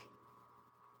life.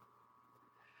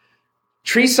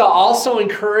 Teresa also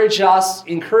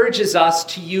encourages us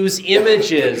to use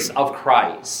images of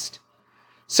Christ.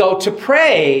 So to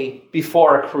pray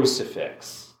before a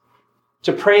crucifix,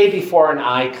 to pray before an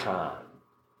icon,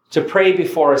 to pray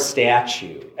before a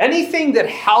statue, anything that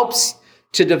helps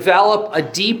to develop a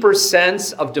deeper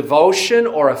sense of devotion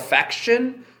or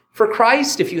affection for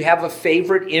Christ. If you have a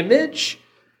favorite image,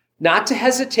 not to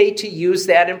hesitate to use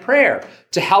that in prayer,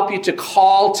 to help you to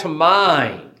call to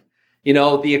mind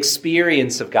the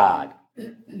experience of God.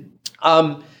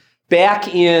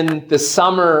 Back in the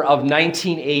summer of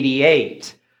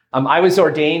 1988, I was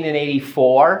ordained in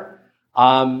 84.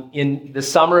 In the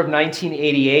summer of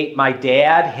 1988, my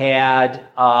dad had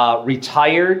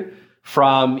retired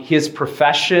from his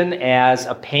profession as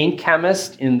a paint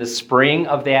chemist in the spring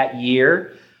of that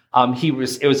year.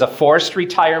 It was a forced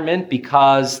retirement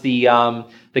because the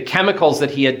chemicals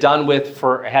that he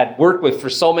had worked with for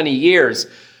so many years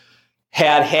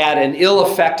had an ill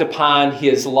effect upon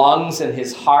his lungs and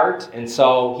his heart, and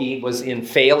so he was in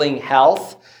failing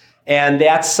health. And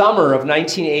that summer of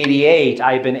 1988,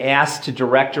 I had been asked to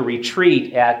direct a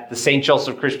retreat at the St.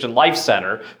 Joseph Christian Life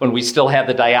Center when we still had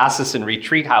the diocesan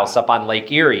retreat house up on Lake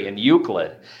Erie in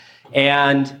Euclid.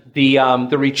 And the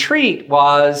retreat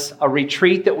was a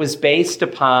retreat that was based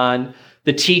upon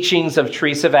the teachings of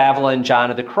Teresa of Avila and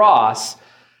John of the Cross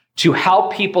to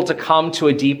help people to come to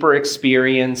a deeper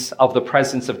experience of the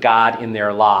presence of God in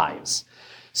their lives.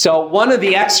 So one of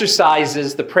the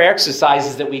exercises, the prayer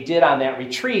exercises that we did on that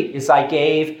retreat, is I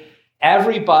gave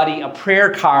everybody a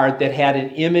prayer card that had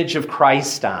an image of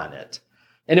Christ on it.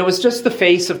 And it was just the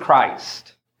face of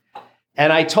Christ.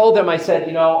 And I told them, I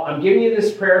said, I'm giving you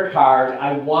this prayer card.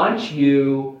 I want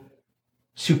you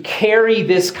to carry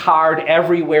this card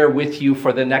everywhere with you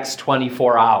for the next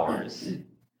 24 hours.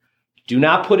 Do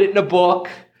not put it in a book.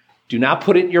 Do not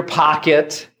put it in your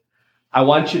pocket. I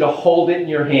want you to hold it in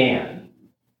your hand.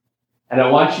 And I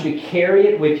want you to carry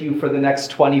it with you for the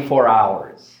next 24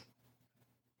 hours.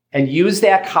 And use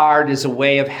that card as a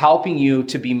way of helping you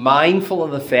to be mindful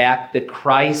of the fact that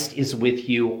Christ is with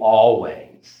you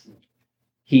always.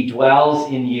 He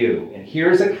dwells in you. And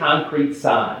here's a concrete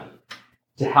sign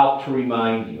to help to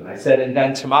remind you. And I said, and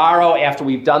then tomorrow, after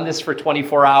we've done this for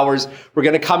 24 hours, we're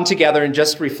going to come together and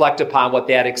just reflect upon what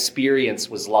that experience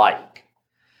was like.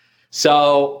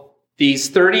 So these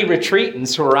 30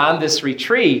 retreatants who are on this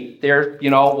retreat, they're,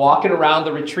 walking around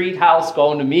the retreat house,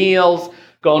 going to meals,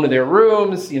 going to their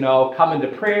rooms, coming to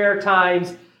prayer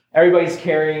times. Everybody's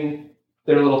carrying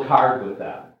their little card with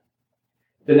them.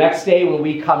 The next day when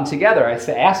we come together, I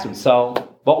asked them, so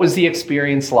what was the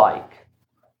experience like?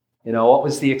 What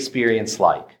was the experience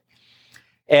like?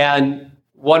 And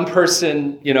one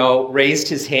person, raised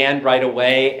his hand right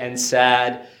away and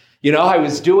said, I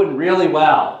was doing really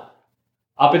well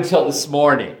up until this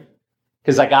morning,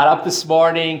 because I got up this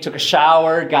morning, took a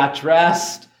shower, got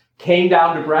dressed, came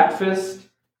down to breakfast,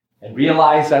 and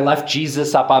realized I left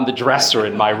Jesus up on the dresser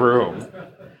in my room.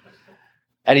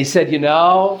 And he said,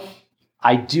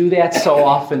 I do that so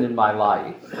often in my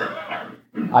life.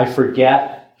 I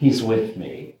forget he's with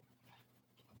me.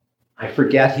 I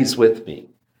forget he's with me.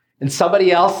 And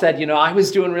somebody else said, I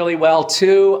was doing really well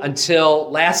too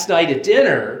until last night at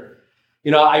dinner.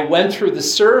 I went through the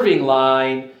serving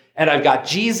line and I've got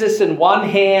Jesus in one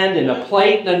hand and a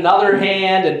plate in another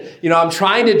hand. And, I'm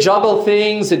trying to juggle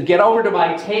things and get over to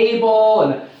my table.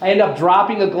 And I end up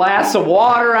dropping a glass of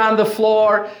water on the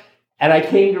floor. And I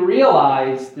came to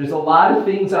realize there's a lot of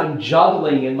things I'm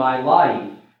juggling in my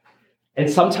life. And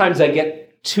sometimes I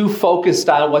get too focused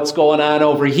on what's going on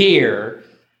over here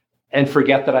and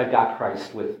forget that I've got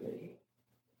Christ with me.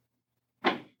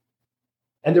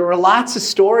 And there were lots of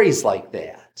stories like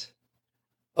that,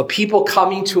 of people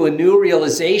coming to a new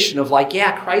realization of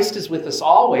Christ is with us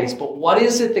always, but what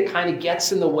is it that kind of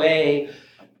gets in the way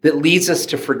that leads us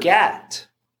to forget?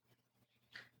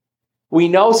 We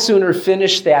no sooner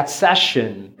finished that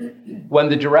session when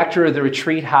the director of the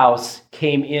retreat house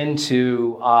came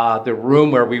into the room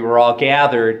where we were all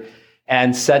gathered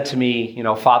and said to me,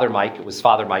 Father Mike, it was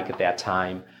Father Mike at that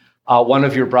time, one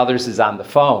of your brothers is on the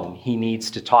phone. He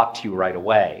needs to talk to you right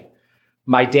away.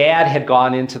 My dad had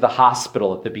gone into the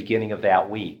hospital at the beginning of that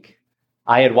week.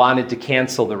 I had wanted to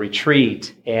cancel the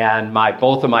retreat, and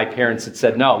both of my parents had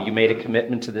said, no, you made a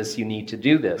commitment to this. You need to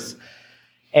do this.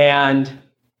 And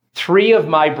 3 of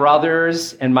my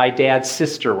brothers and my dad's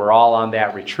sister were all on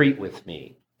that retreat with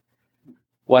me.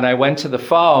 When I went to the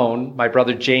phone, my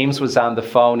brother James was on the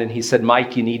phone, and he said,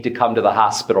 Mike, you need to come to the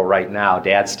hospital right now.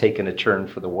 Dad's taken a turn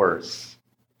for the worse.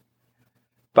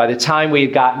 By the time we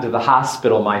had gotten to the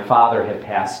hospital, my father had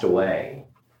passed away.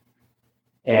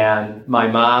 And my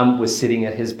mom was sitting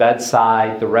at his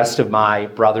bedside. The rest of my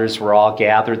brothers were all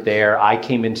gathered there. I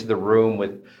came into the room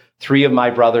with 3 of my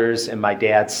brothers and my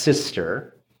dad's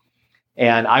sister.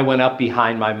 And I went up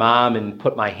behind my mom and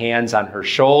put my hands on her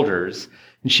shoulders.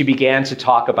 And she began to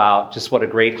talk about just what a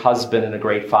great husband and a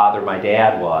great father my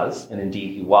dad was. And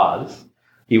indeed he was.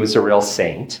 He was a real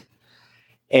saint.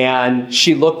 And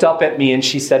she looked up at me and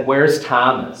she said, where's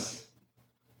Thomas?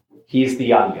 He's the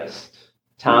youngest.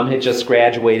 Tom had just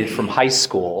graduated from high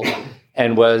school.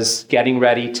 and was getting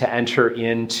ready to enter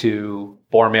into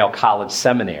Bournemouth College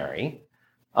Seminary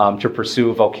to pursue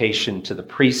a vocation to the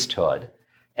priesthood.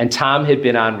 And Tom had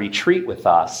been on retreat with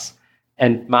us.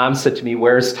 And Mom said to me,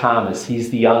 "Where's Thomas? He's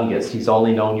the youngest. He's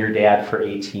only known your dad for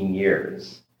 18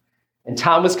 years. And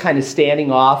Tom was kind of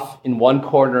standing off in one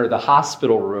corner of the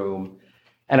hospital room.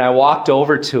 And I walked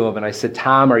over to him and I said,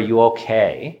 "Tom, are you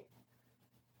okay?"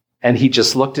 And he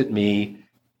just looked at me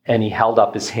and he held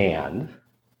up his hand.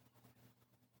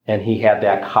 And he had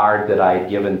that card that I had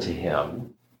given to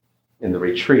him in the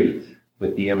retreat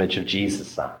with the image of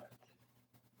Jesus on it.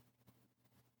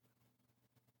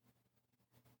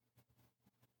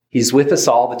 He's with us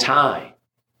all the time.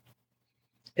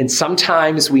 And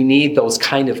sometimes we need those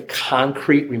kind of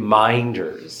concrete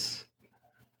reminders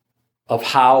of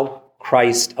how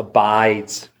Christ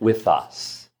abides with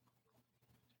us.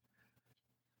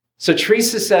 So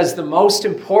Teresa says the most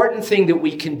important thing that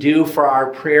we can do for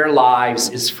our prayer lives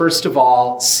is, first of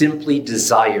all, simply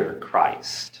desire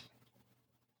Christ.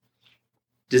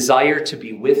 Desire to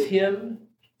be with him,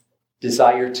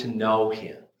 desire to know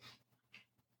him.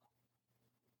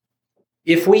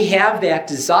 If we have that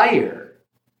desire,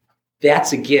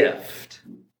 that's a gift.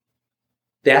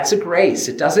 That's a grace.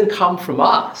 It doesn't come from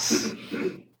us.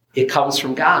 It comes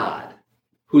from God,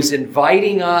 who's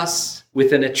inviting us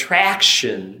with an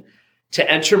attraction to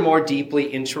enter more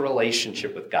deeply into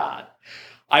relationship with God.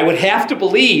 I would have to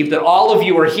believe that all of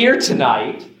you are here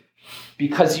tonight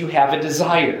because you have a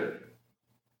desire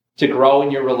to grow in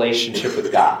your relationship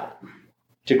with God,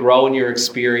 to grow in your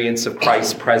experience of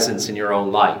Christ's presence in your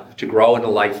own life, to grow in a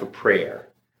life of prayer.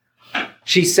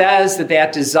 She says that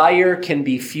that desire can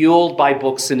be fueled by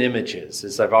books and images,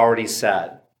 as I've already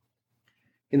said.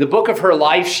 In the book of her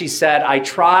life, she said, "I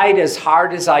tried as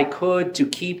hard as I could to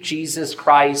keep Jesus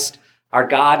Christ, our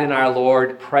God and our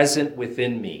Lord, present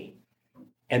within me.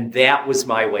 And that was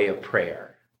my way of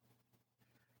prayer."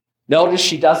 Notice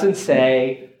she doesn't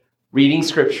say reading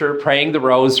scripture, praying the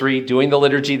rosary, doing the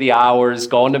liturgy of the hours,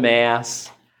 going to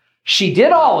Mass. She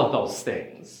did all of those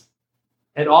things.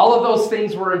 And all of those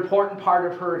things were an important part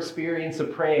of her experience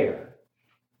of prayer.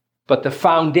 But the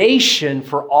foundation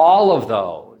for all of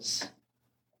those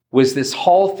was this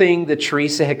whole thing that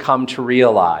Teresa had come to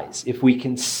realize. If we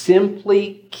can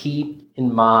simply keep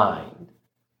in mind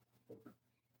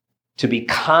to be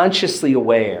consciously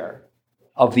aware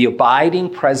of the abiding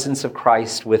presence of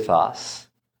Christ with us,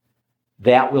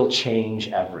 that will change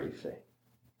everything.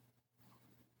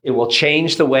 It will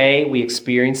change the way we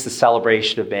experience the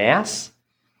celebration of Mass.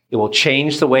 It will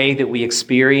change the way that we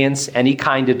experience any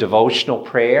kind of devotional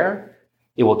prayer.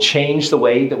 It will change the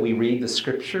way that we read the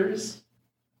scriptures.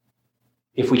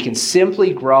 If we can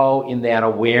simply grow in that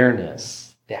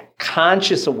awareness, that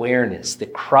conscious awareness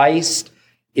that Christ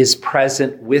is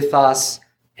present with us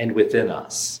and within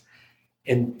us.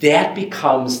 And that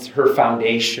becomes her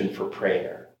foundation for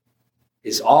prayer,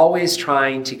 is always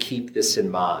trying to keep this in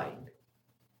mind.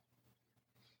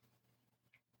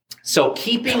 So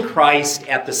keeping Christ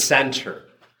at the center.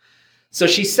 So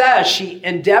she says she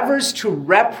endeavors to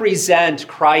represent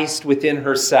Christ within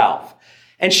herself.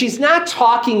 And she's not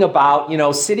talking about,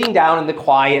 sitting down in the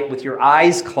quiet with your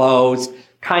eyes closed,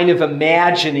 kind of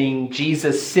imagining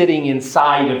Jesus sitting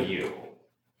inside of you.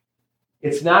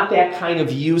 It's not that kind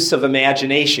of use of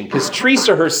imagination, because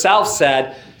Teresa herself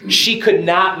said she could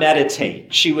not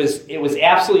meditate. It was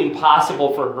absolutely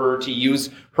impossible for her to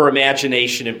use her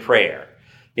imagination in prayer.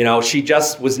 She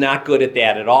just was not good at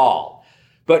that at all.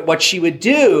 But what she would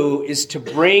do is to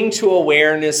bring to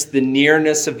awareness the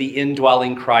nearness of the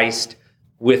indwelling Christ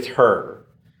with her.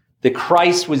 The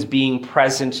Christ was being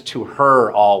present to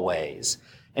her always.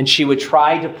 And she would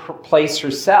try to place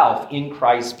herself in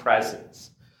Christ's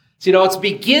presence. So, it's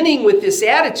beginning with this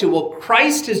attitude, well,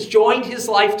 Christ has joined his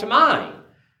life to mine.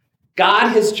 God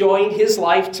has joined his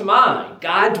life to mine.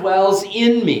 God dwells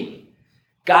in me.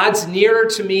 God's nearer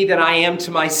to me than I am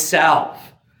to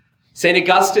myself. St.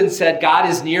 Augustine said, God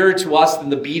is nearer to us than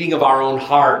the beating of our own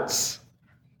hearts.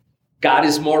 God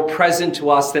is more present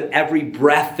to us than every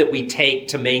breath that we take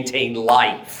to maintain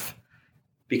life,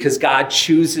 because God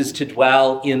chooses to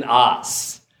dwell in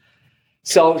us.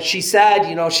 So she said,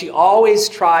 she always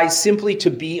tries simply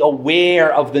to be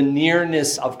aware of the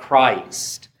nearness of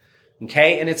Christ.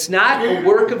 Okay? And it's not a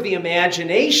work of the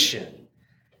imagination.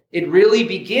 It really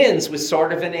begins with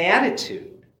sort of an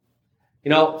attitude.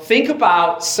 Think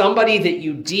about somebody that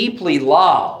you deeply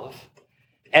love,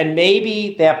 and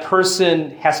maybe that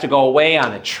person has to go away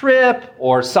on a trip,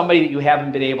 or somebody that you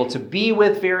haven't been able to be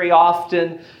with very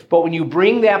often. But when you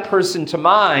bring that person to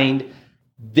mind,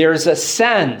 there's a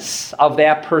sense of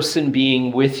that person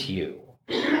being with you.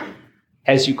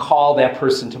 as you call that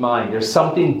person to mind. There's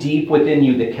something deep within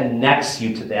you that connects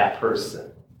you to that person.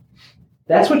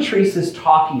 That's what Teresa's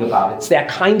talking about. It's that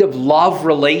kind of love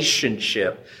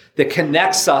relationship that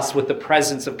connects us with the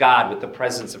presence of God, with the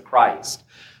presence of Christ.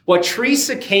 What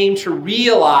Teresa came to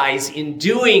realize in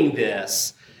doing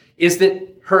this is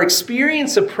that her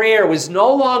experience of prayer was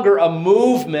no longer a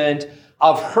movement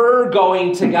of her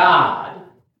going to God,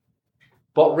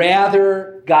 but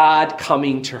rather God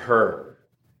coming to her,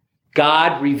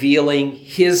 God revealing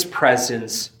his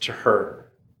presence to her,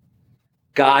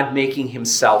 God making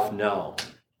himself known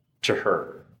to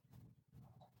her.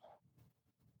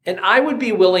 And I would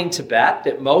be willing to bet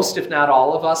that most, if not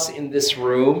all of us in this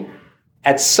room,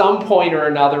 at some point or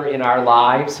another in our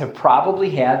lives have probably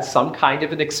had some kind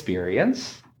of an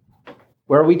experience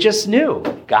where we just knew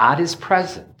God is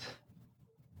present.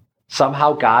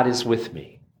 Somehow God is with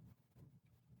me.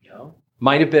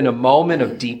 Might have been a moment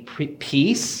of deep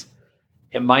peace.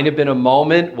 It might have been a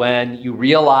moment when you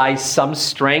realize some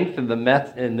strength in the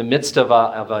midst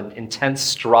of an intense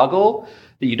struggle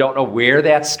that you don't know where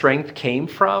that strength came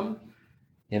from.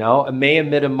 It may have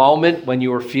been a moment when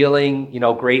you were feeling,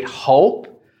 great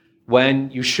hope, when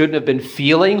you shouldn't have been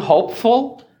feeling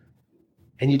hopeful.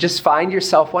 And you just find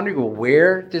yourself wondering, well,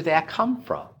 where did that come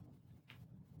from?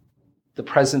 The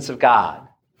presence of God,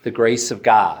 the grace of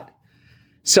God.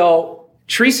 So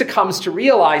Teresa comes to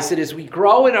realize that as we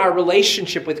grow in our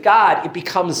relationship with God, it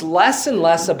becomes less and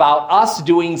less about us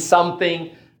doing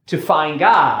something to find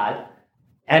God,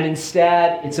 and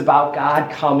instead it's about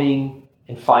God coming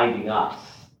and finding us.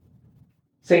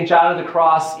 St. John of the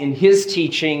Cross, in his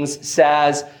teachings,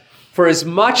 says, for as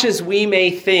much as we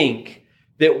may think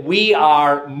that we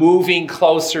are moving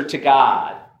closer to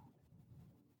God,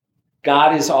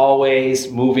 God is always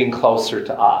moving closer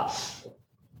to us.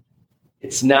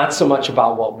 It's not so much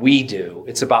about what we do,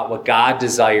 it's about what God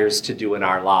desires to do in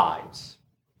our lives.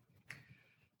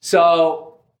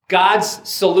 So God's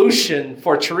solution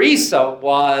for Teresa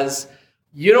was,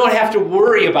 you don't have to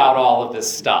worry about all of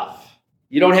this stuff.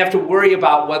 You don't have to worry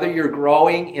about whether you're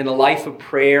growing in a life of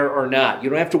prayer or not. You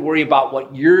don't have to worry about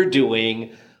what you're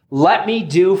doing. Let me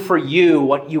do for you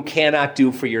what you cannot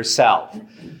do for yourself.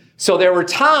 So there were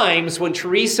times when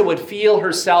Teresa would feel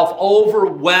herself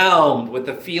overwhelmed with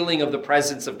the feeling of the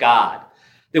presence of God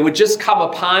that would just come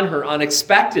upon her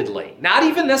unexpectedly. Not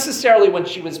even necessarily when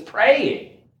she was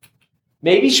praying.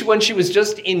 Maybe when she was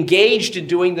just engaged in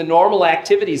doing the normal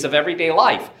activities of everyday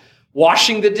life,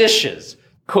 washing the dishes,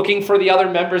 cooking for the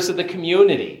other members of the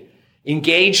community,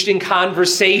 engaged in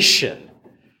conversation.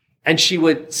 And she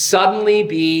would suddenly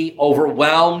be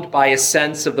overwhelmed by a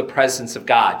sense of the presence of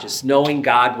God, just knowing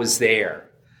God was there.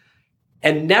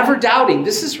 And never doubting,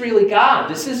 this is really God.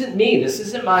 This isn't me. This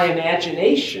isn't my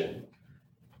imagination.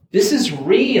 This is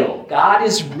real. God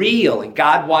is real, and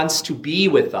God wants to be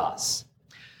with us.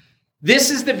 This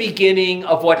is the beginning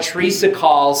of what Teresa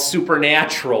calls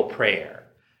supernatural prayer,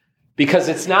 because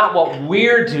it's not what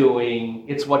we're doing,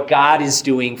 it's what God is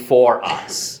doing for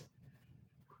us.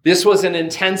 This was an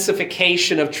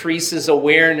intensification of Teresa's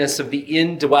awareness of the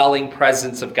indwelling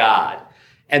presence of God,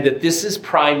 and that this is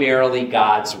primarily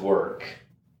God's work.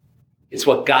 It's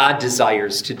what God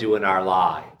desires to do in our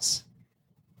lives.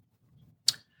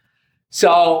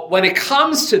 So when it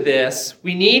comes to this,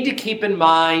 we need to keep in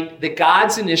mind that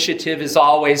God's initiative is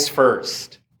always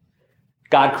first.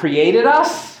 God created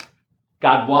us.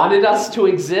 God wanted us to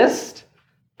exist.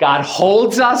 God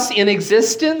holds us in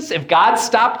existence. If God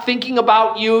stopped thinking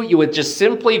about you, you would just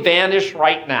simply vanish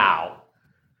right now.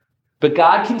 But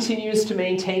God continues to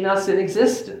maintain us in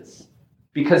existence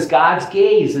because God's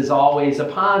gaze is always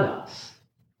upon us.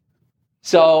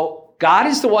 So God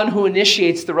is the one who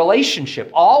initiates the relationship,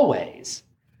 always.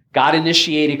 God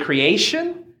initiated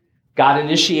creation. God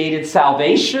initiated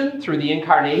salvation through the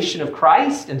incarnation of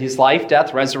Christ and his life,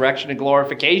 death, resurrection, and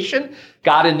glorification.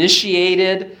 God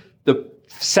initiated the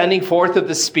sending forth of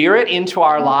the Spirit into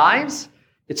our lives.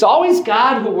 It's always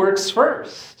God who works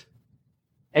first.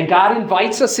 And God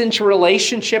invites us into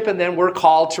relationship, and then we're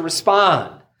called to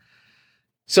respond.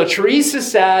 So Teresa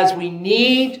says we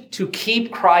need to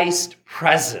keep Christ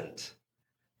present.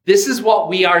 This is what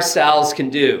we ourselves can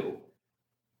do.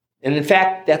 And in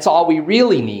fact, that's all we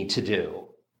really need to do,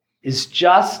 is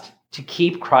just to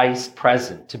keep Christ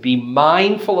present, to be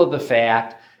mindful of the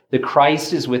fact that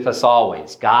Christ is with us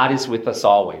always. God is with us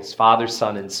always, Father,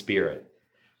 Son, and Spirit.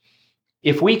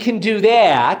 If we can do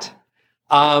that,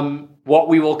 what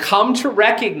we will come to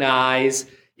recognize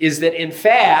is that, in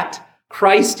fact,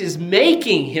 Christ is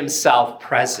making himself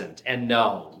present and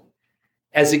known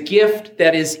as a gift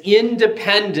that is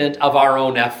independent of our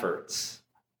own efforts.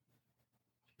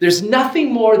 There's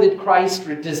nothing more that Christ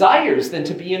desires than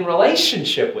to be in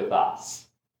relationship with us.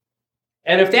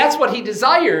 And if that's what he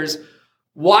desires,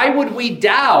 why would we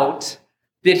doubt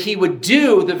that he would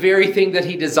do the very thing that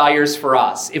he desires for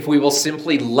us if we will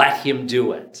simply let him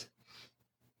do it?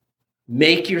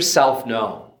 Make yourself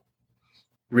known.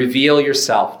 Reveal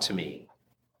yourself to me.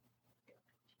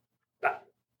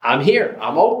 I'm here.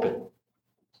 I'm open.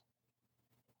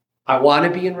 I want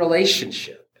to be in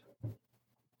relationship.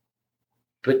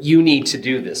 But you need to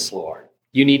do this, Lord.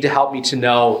 You need to help me to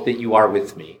know that you are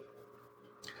with me.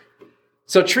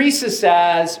 So Teresa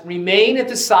says, remain at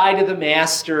the side of the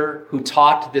master who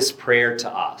taught this prayer to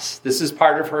us. This is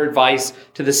part of her advice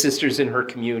to the sisters in her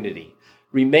community.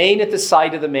 Remain at the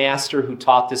side of the master who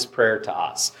taught this prayer to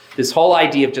us. This whole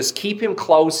idea of just keep him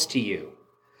close to you.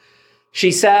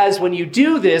 She says, when you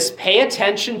do this, pay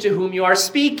attention to whom you are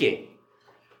speaking.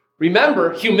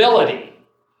 Remember, humility.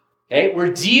 Okay?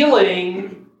 We're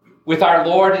dealing with our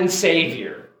Lord and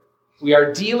Savior. We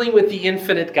are dealing with the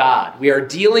infinite God. We are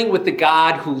dealing with the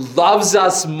God who loves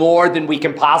us more than we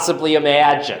can possibly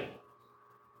imagine.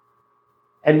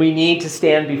 And we need to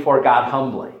stand before God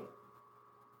humbly,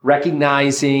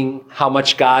 recognizing how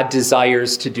much God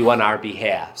desires to do on our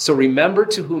behalf. So remember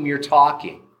to whom you're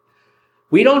talking.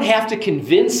 We don't have to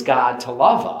convince God to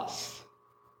love us.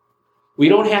 We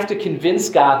don't have to convince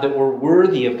God that we're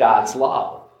worthy of God's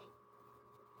love.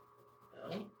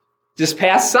 This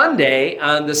past Sunday,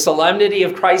 on the solemnity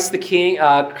of Christ the King,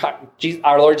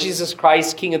 our Lord Jesus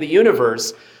Christ, King of the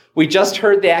universe, we just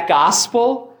heard that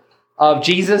gospel of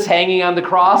Jesus hanging on the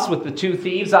cross with the two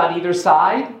thieves on either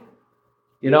side.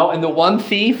 And the one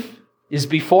thief is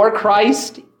before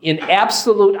Christ in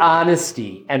absolute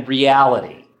honesty and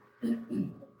reality.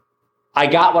 I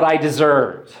got what I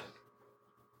deserved.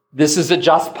 This is a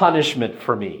just punishment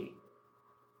for me.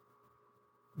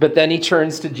 But then he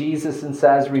turns to Jesus and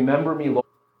says, remember me, Lord.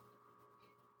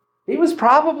 He was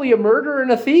probably a murderer and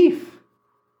a thief.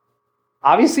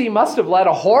 Obviously, he must have led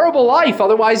a horrible life.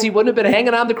 Otherwise, he wouldn't have been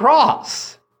hanging on the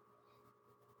cross.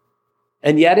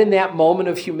 And yet, in that moment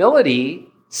of humility,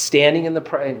 standing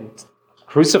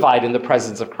crucified in the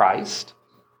presence of Christ,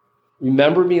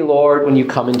 remember me, Lord, when you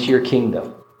come into your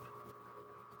kingdom.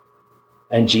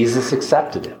 And Jesus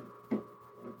accepted him.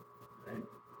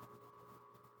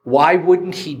 Why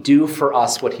wouldn't he do for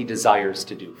us what he desires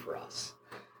to do for us?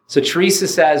 So Teresa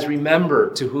says, remember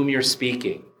to whom you're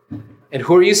speaking. And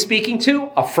who are you speaking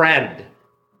to? A friend.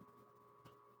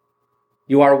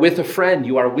 You are with a friend.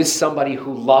 You are with somebody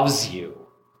who loves you,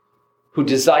 who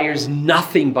desires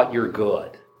nothing but your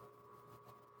good.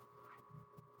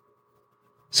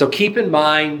 So keep in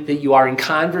mind that you are in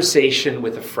conversation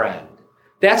with a friend.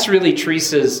 That's really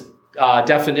Teresa's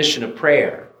definition of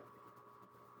prayer.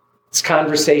 It's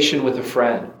conversation with a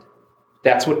friend.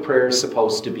 That's what prayer is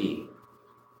supposed to be.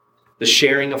 The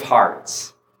sharing of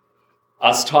hearts.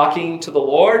 Us talking to the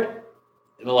Lord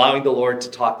and allowing the Lord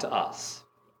to talk to us.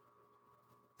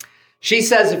 She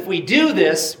says if we do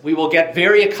this, we will get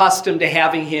very accustomed to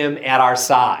having him at our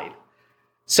side.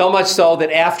 So much so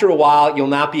that after a while, you'll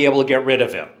not be able to get rid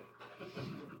of him.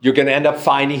 You're going to end up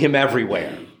finding him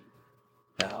everywhere.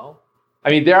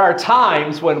 There are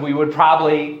times when we would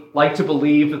probably like to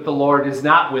believe that the Lord is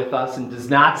not with us and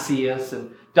does not see us and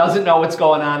doesn't know what's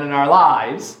going on in our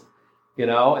lives,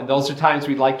 and those are times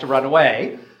we'd like to run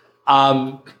away.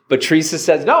 But Teresa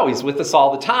says, no, he's with us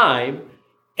all the time.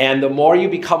 And the more you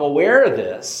become aware of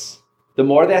this, the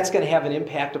more that's going to have an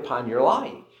impact upon your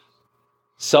life.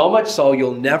 So much so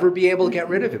you'll never be able to get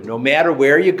rid of him. No matter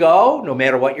where you go, no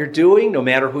matter what you're doing, no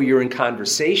matter who you're in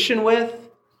conversation with,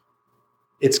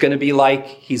 it's going to be like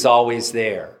he's always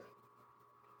there.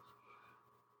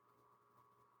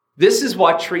 This is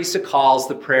what Teresa calls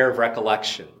the prayer of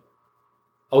recollection.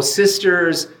 Oh,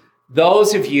 sisters,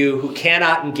 those of you who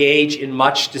cannot engage in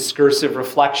much discursive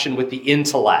reflection with the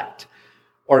intellect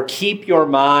or keep your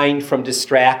mind from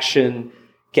distraction,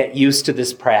 get used to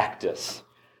this practice.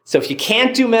 So if you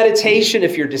can't do meditation,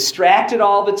 if you're distracted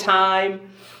all the time,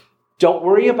 don't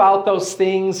worry about those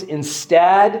things.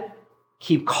 Instead,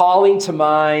 keep calling to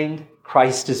mind,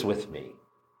 Christ is with me.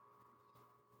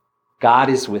 God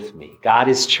is with me. God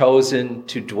is chosen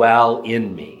to dwell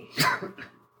in me.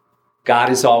 God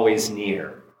is always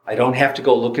near. I don't have to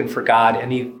go looking for God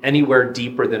anywhere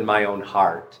deeper than my own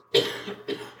heart.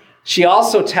 She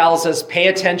also tells us, pay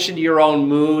attention to your own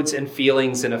moods and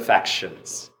feelings and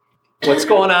affections. What's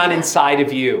going on inside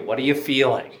of you? What are you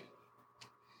feeling?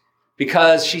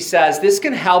 Because she says this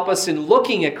can help us in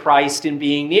looking at Christ and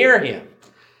being near him.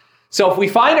 So if we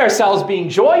find ourselves being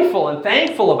joyful and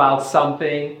thankful about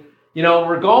something,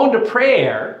 we're going to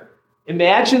prayer,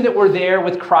 imagine that we're there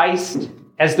with Christ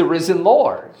as the risen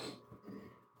Lord,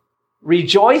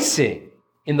 rejoicing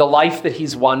in the life that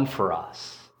he's won for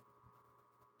us.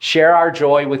 Share our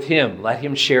joy with him. Let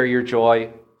him share your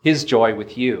joy, his joy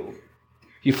with you.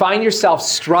 If you find yourself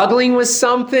struggling with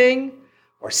something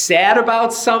or sad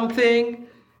about something,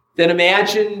 then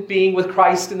imagine being with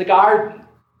Christ in the garden,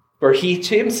 where he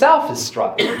to himself is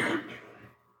struggling,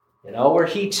 where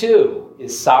he too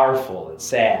is sorrowful and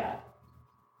sad.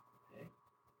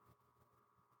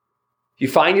 If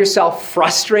you find yourself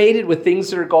frustrated with things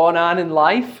that are going on in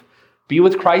life, be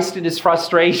with Christ in his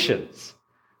frustrations.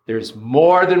 There's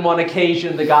more than one occasion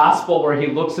in the gospel where he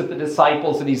looks at the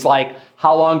disciples and he's like,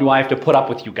 how long do I have to put up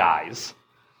with you guys?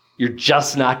 You're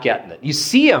just not getting it. You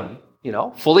see him,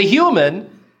 fully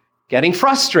human, getting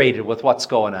frustrated with what's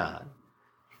going on.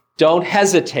 Don't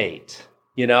hesitate,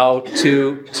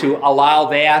 to allow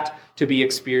that to be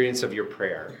experience of your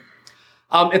prayer.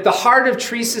 At the heart of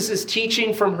Teresa's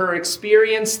teaching from her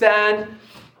experience then,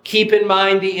 keep in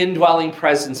mind the indwelling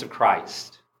presence of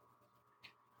Christ.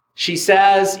 She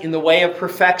says, in the way of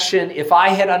perfection, if I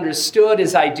had understood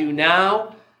as I do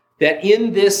now, that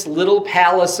in this little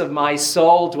palace of my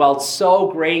soul dwelt so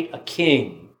great a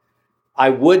king, I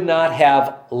would not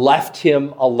have left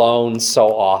him alone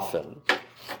so often.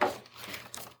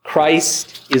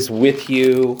 Christ is with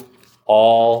you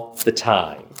all the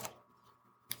time.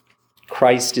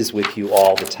 Christ is with you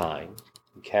all the time,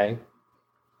 okay?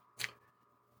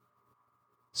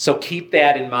 So keep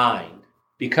that in mind,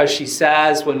 because she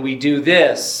says when we do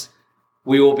this,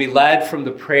 we will be led from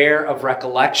the prayer of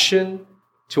recollection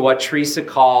to what Teresa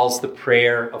calls the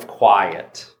prayer of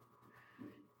quiet.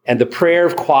 And the prayer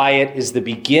of quiet is the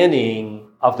beginning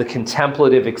of the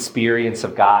contemplative experience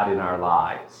of God in our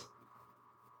lives.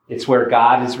 It's where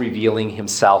God is revealing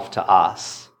himself to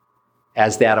us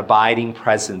as that abiding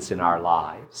presence in our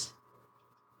lives,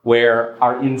 where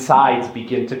our insides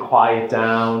begin to quiet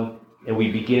down and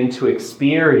we begin to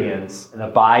experience an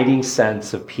abiding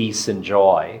sense of peace and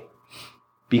joy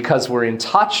because we're in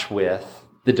touch with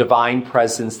the divine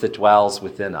presence that dwells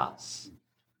within us.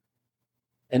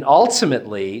 And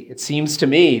ultimately, it seems to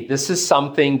me, this is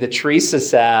something that Teresa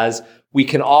says we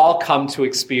can all come to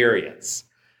experience.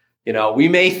 We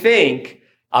may think,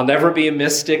 I'll never be a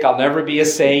mystic, I'll never be a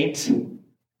saint.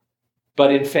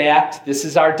 But in fact, this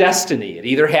is our destiny. It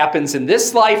either happens in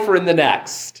this life or in the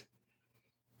next.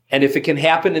 And if it can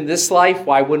happen in this life,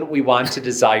 why wouldn't we want to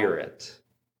desire it?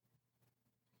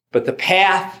 But the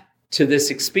path to this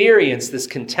experience, this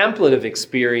contemplative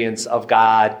experience of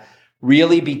God,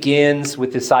 really begins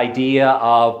with this idea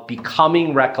of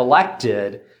becoming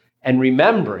recollected and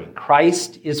remembering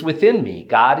Christ is within me.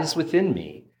 God is within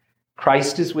me.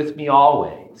 Christ is with me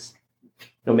always.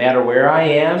 No matter where I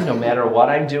am, no matter what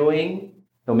I'm doing,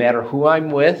 no matter who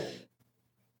I'm with,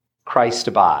 Christ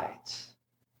abides.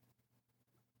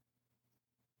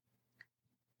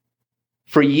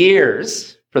 For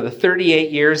years, for the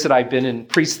 38 years that I've been in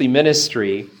priestly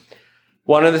ministry,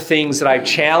 one of the things that I've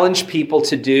challenged people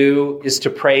to do is to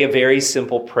pray a very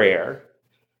simple prayer.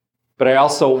 But I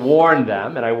also warn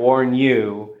them, and I warn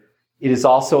you, it is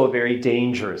also a very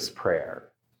dangerous prayer.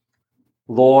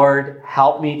 Lord,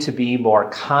 help me to be more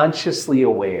consciously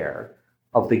aware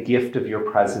of the gift of your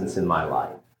presence in my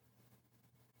life.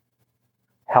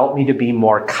 Help me to be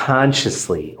more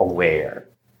consciously aware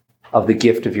of the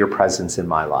gift of your presence in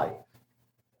my life.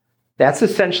 That's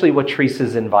essentially what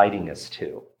Teresa's inviting us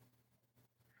to.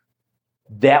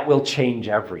 That will change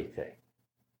everything.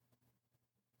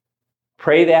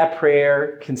 Pray that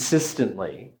prayer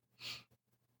consistently,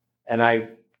 and I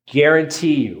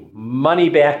guarantee you, money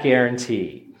back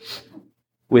guarantee,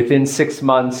 within 6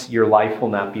 months, your life will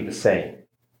not be the same.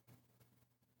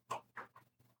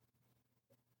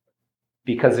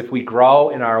 Because if we grow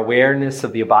in our awareness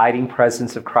of the abiding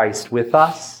presence of Christ with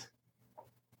us,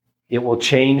 it will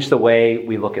change the way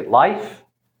we look at life.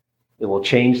 It will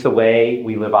change the way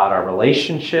we live out our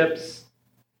relationships.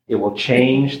 It will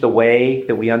change the way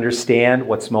that we understand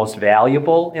what's most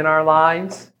valuable in our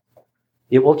lives.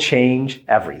 It will change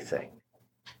everything.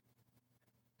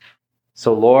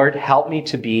 So, Lord, help me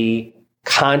to be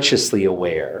consciously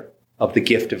aware of the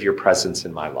gift of your presence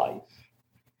in my life.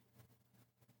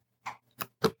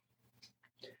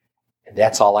 And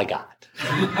that's all I got.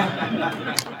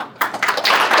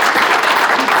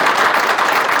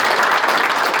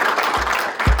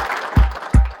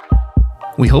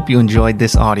 We hope you enjoyed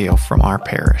this audio from our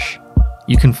parish.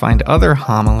 You can find other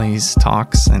homilies,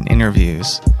 talks, and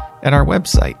interviews at our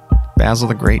website,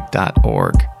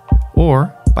 basilthegreat.org,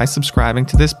 or by subscribing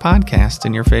to this podcast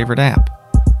in your favorite app.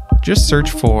 Just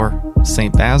search for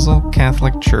St. Basil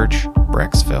Catholic Church,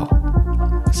 Brecksville.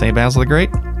 St. Basil the Great,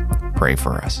 pray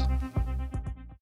for us.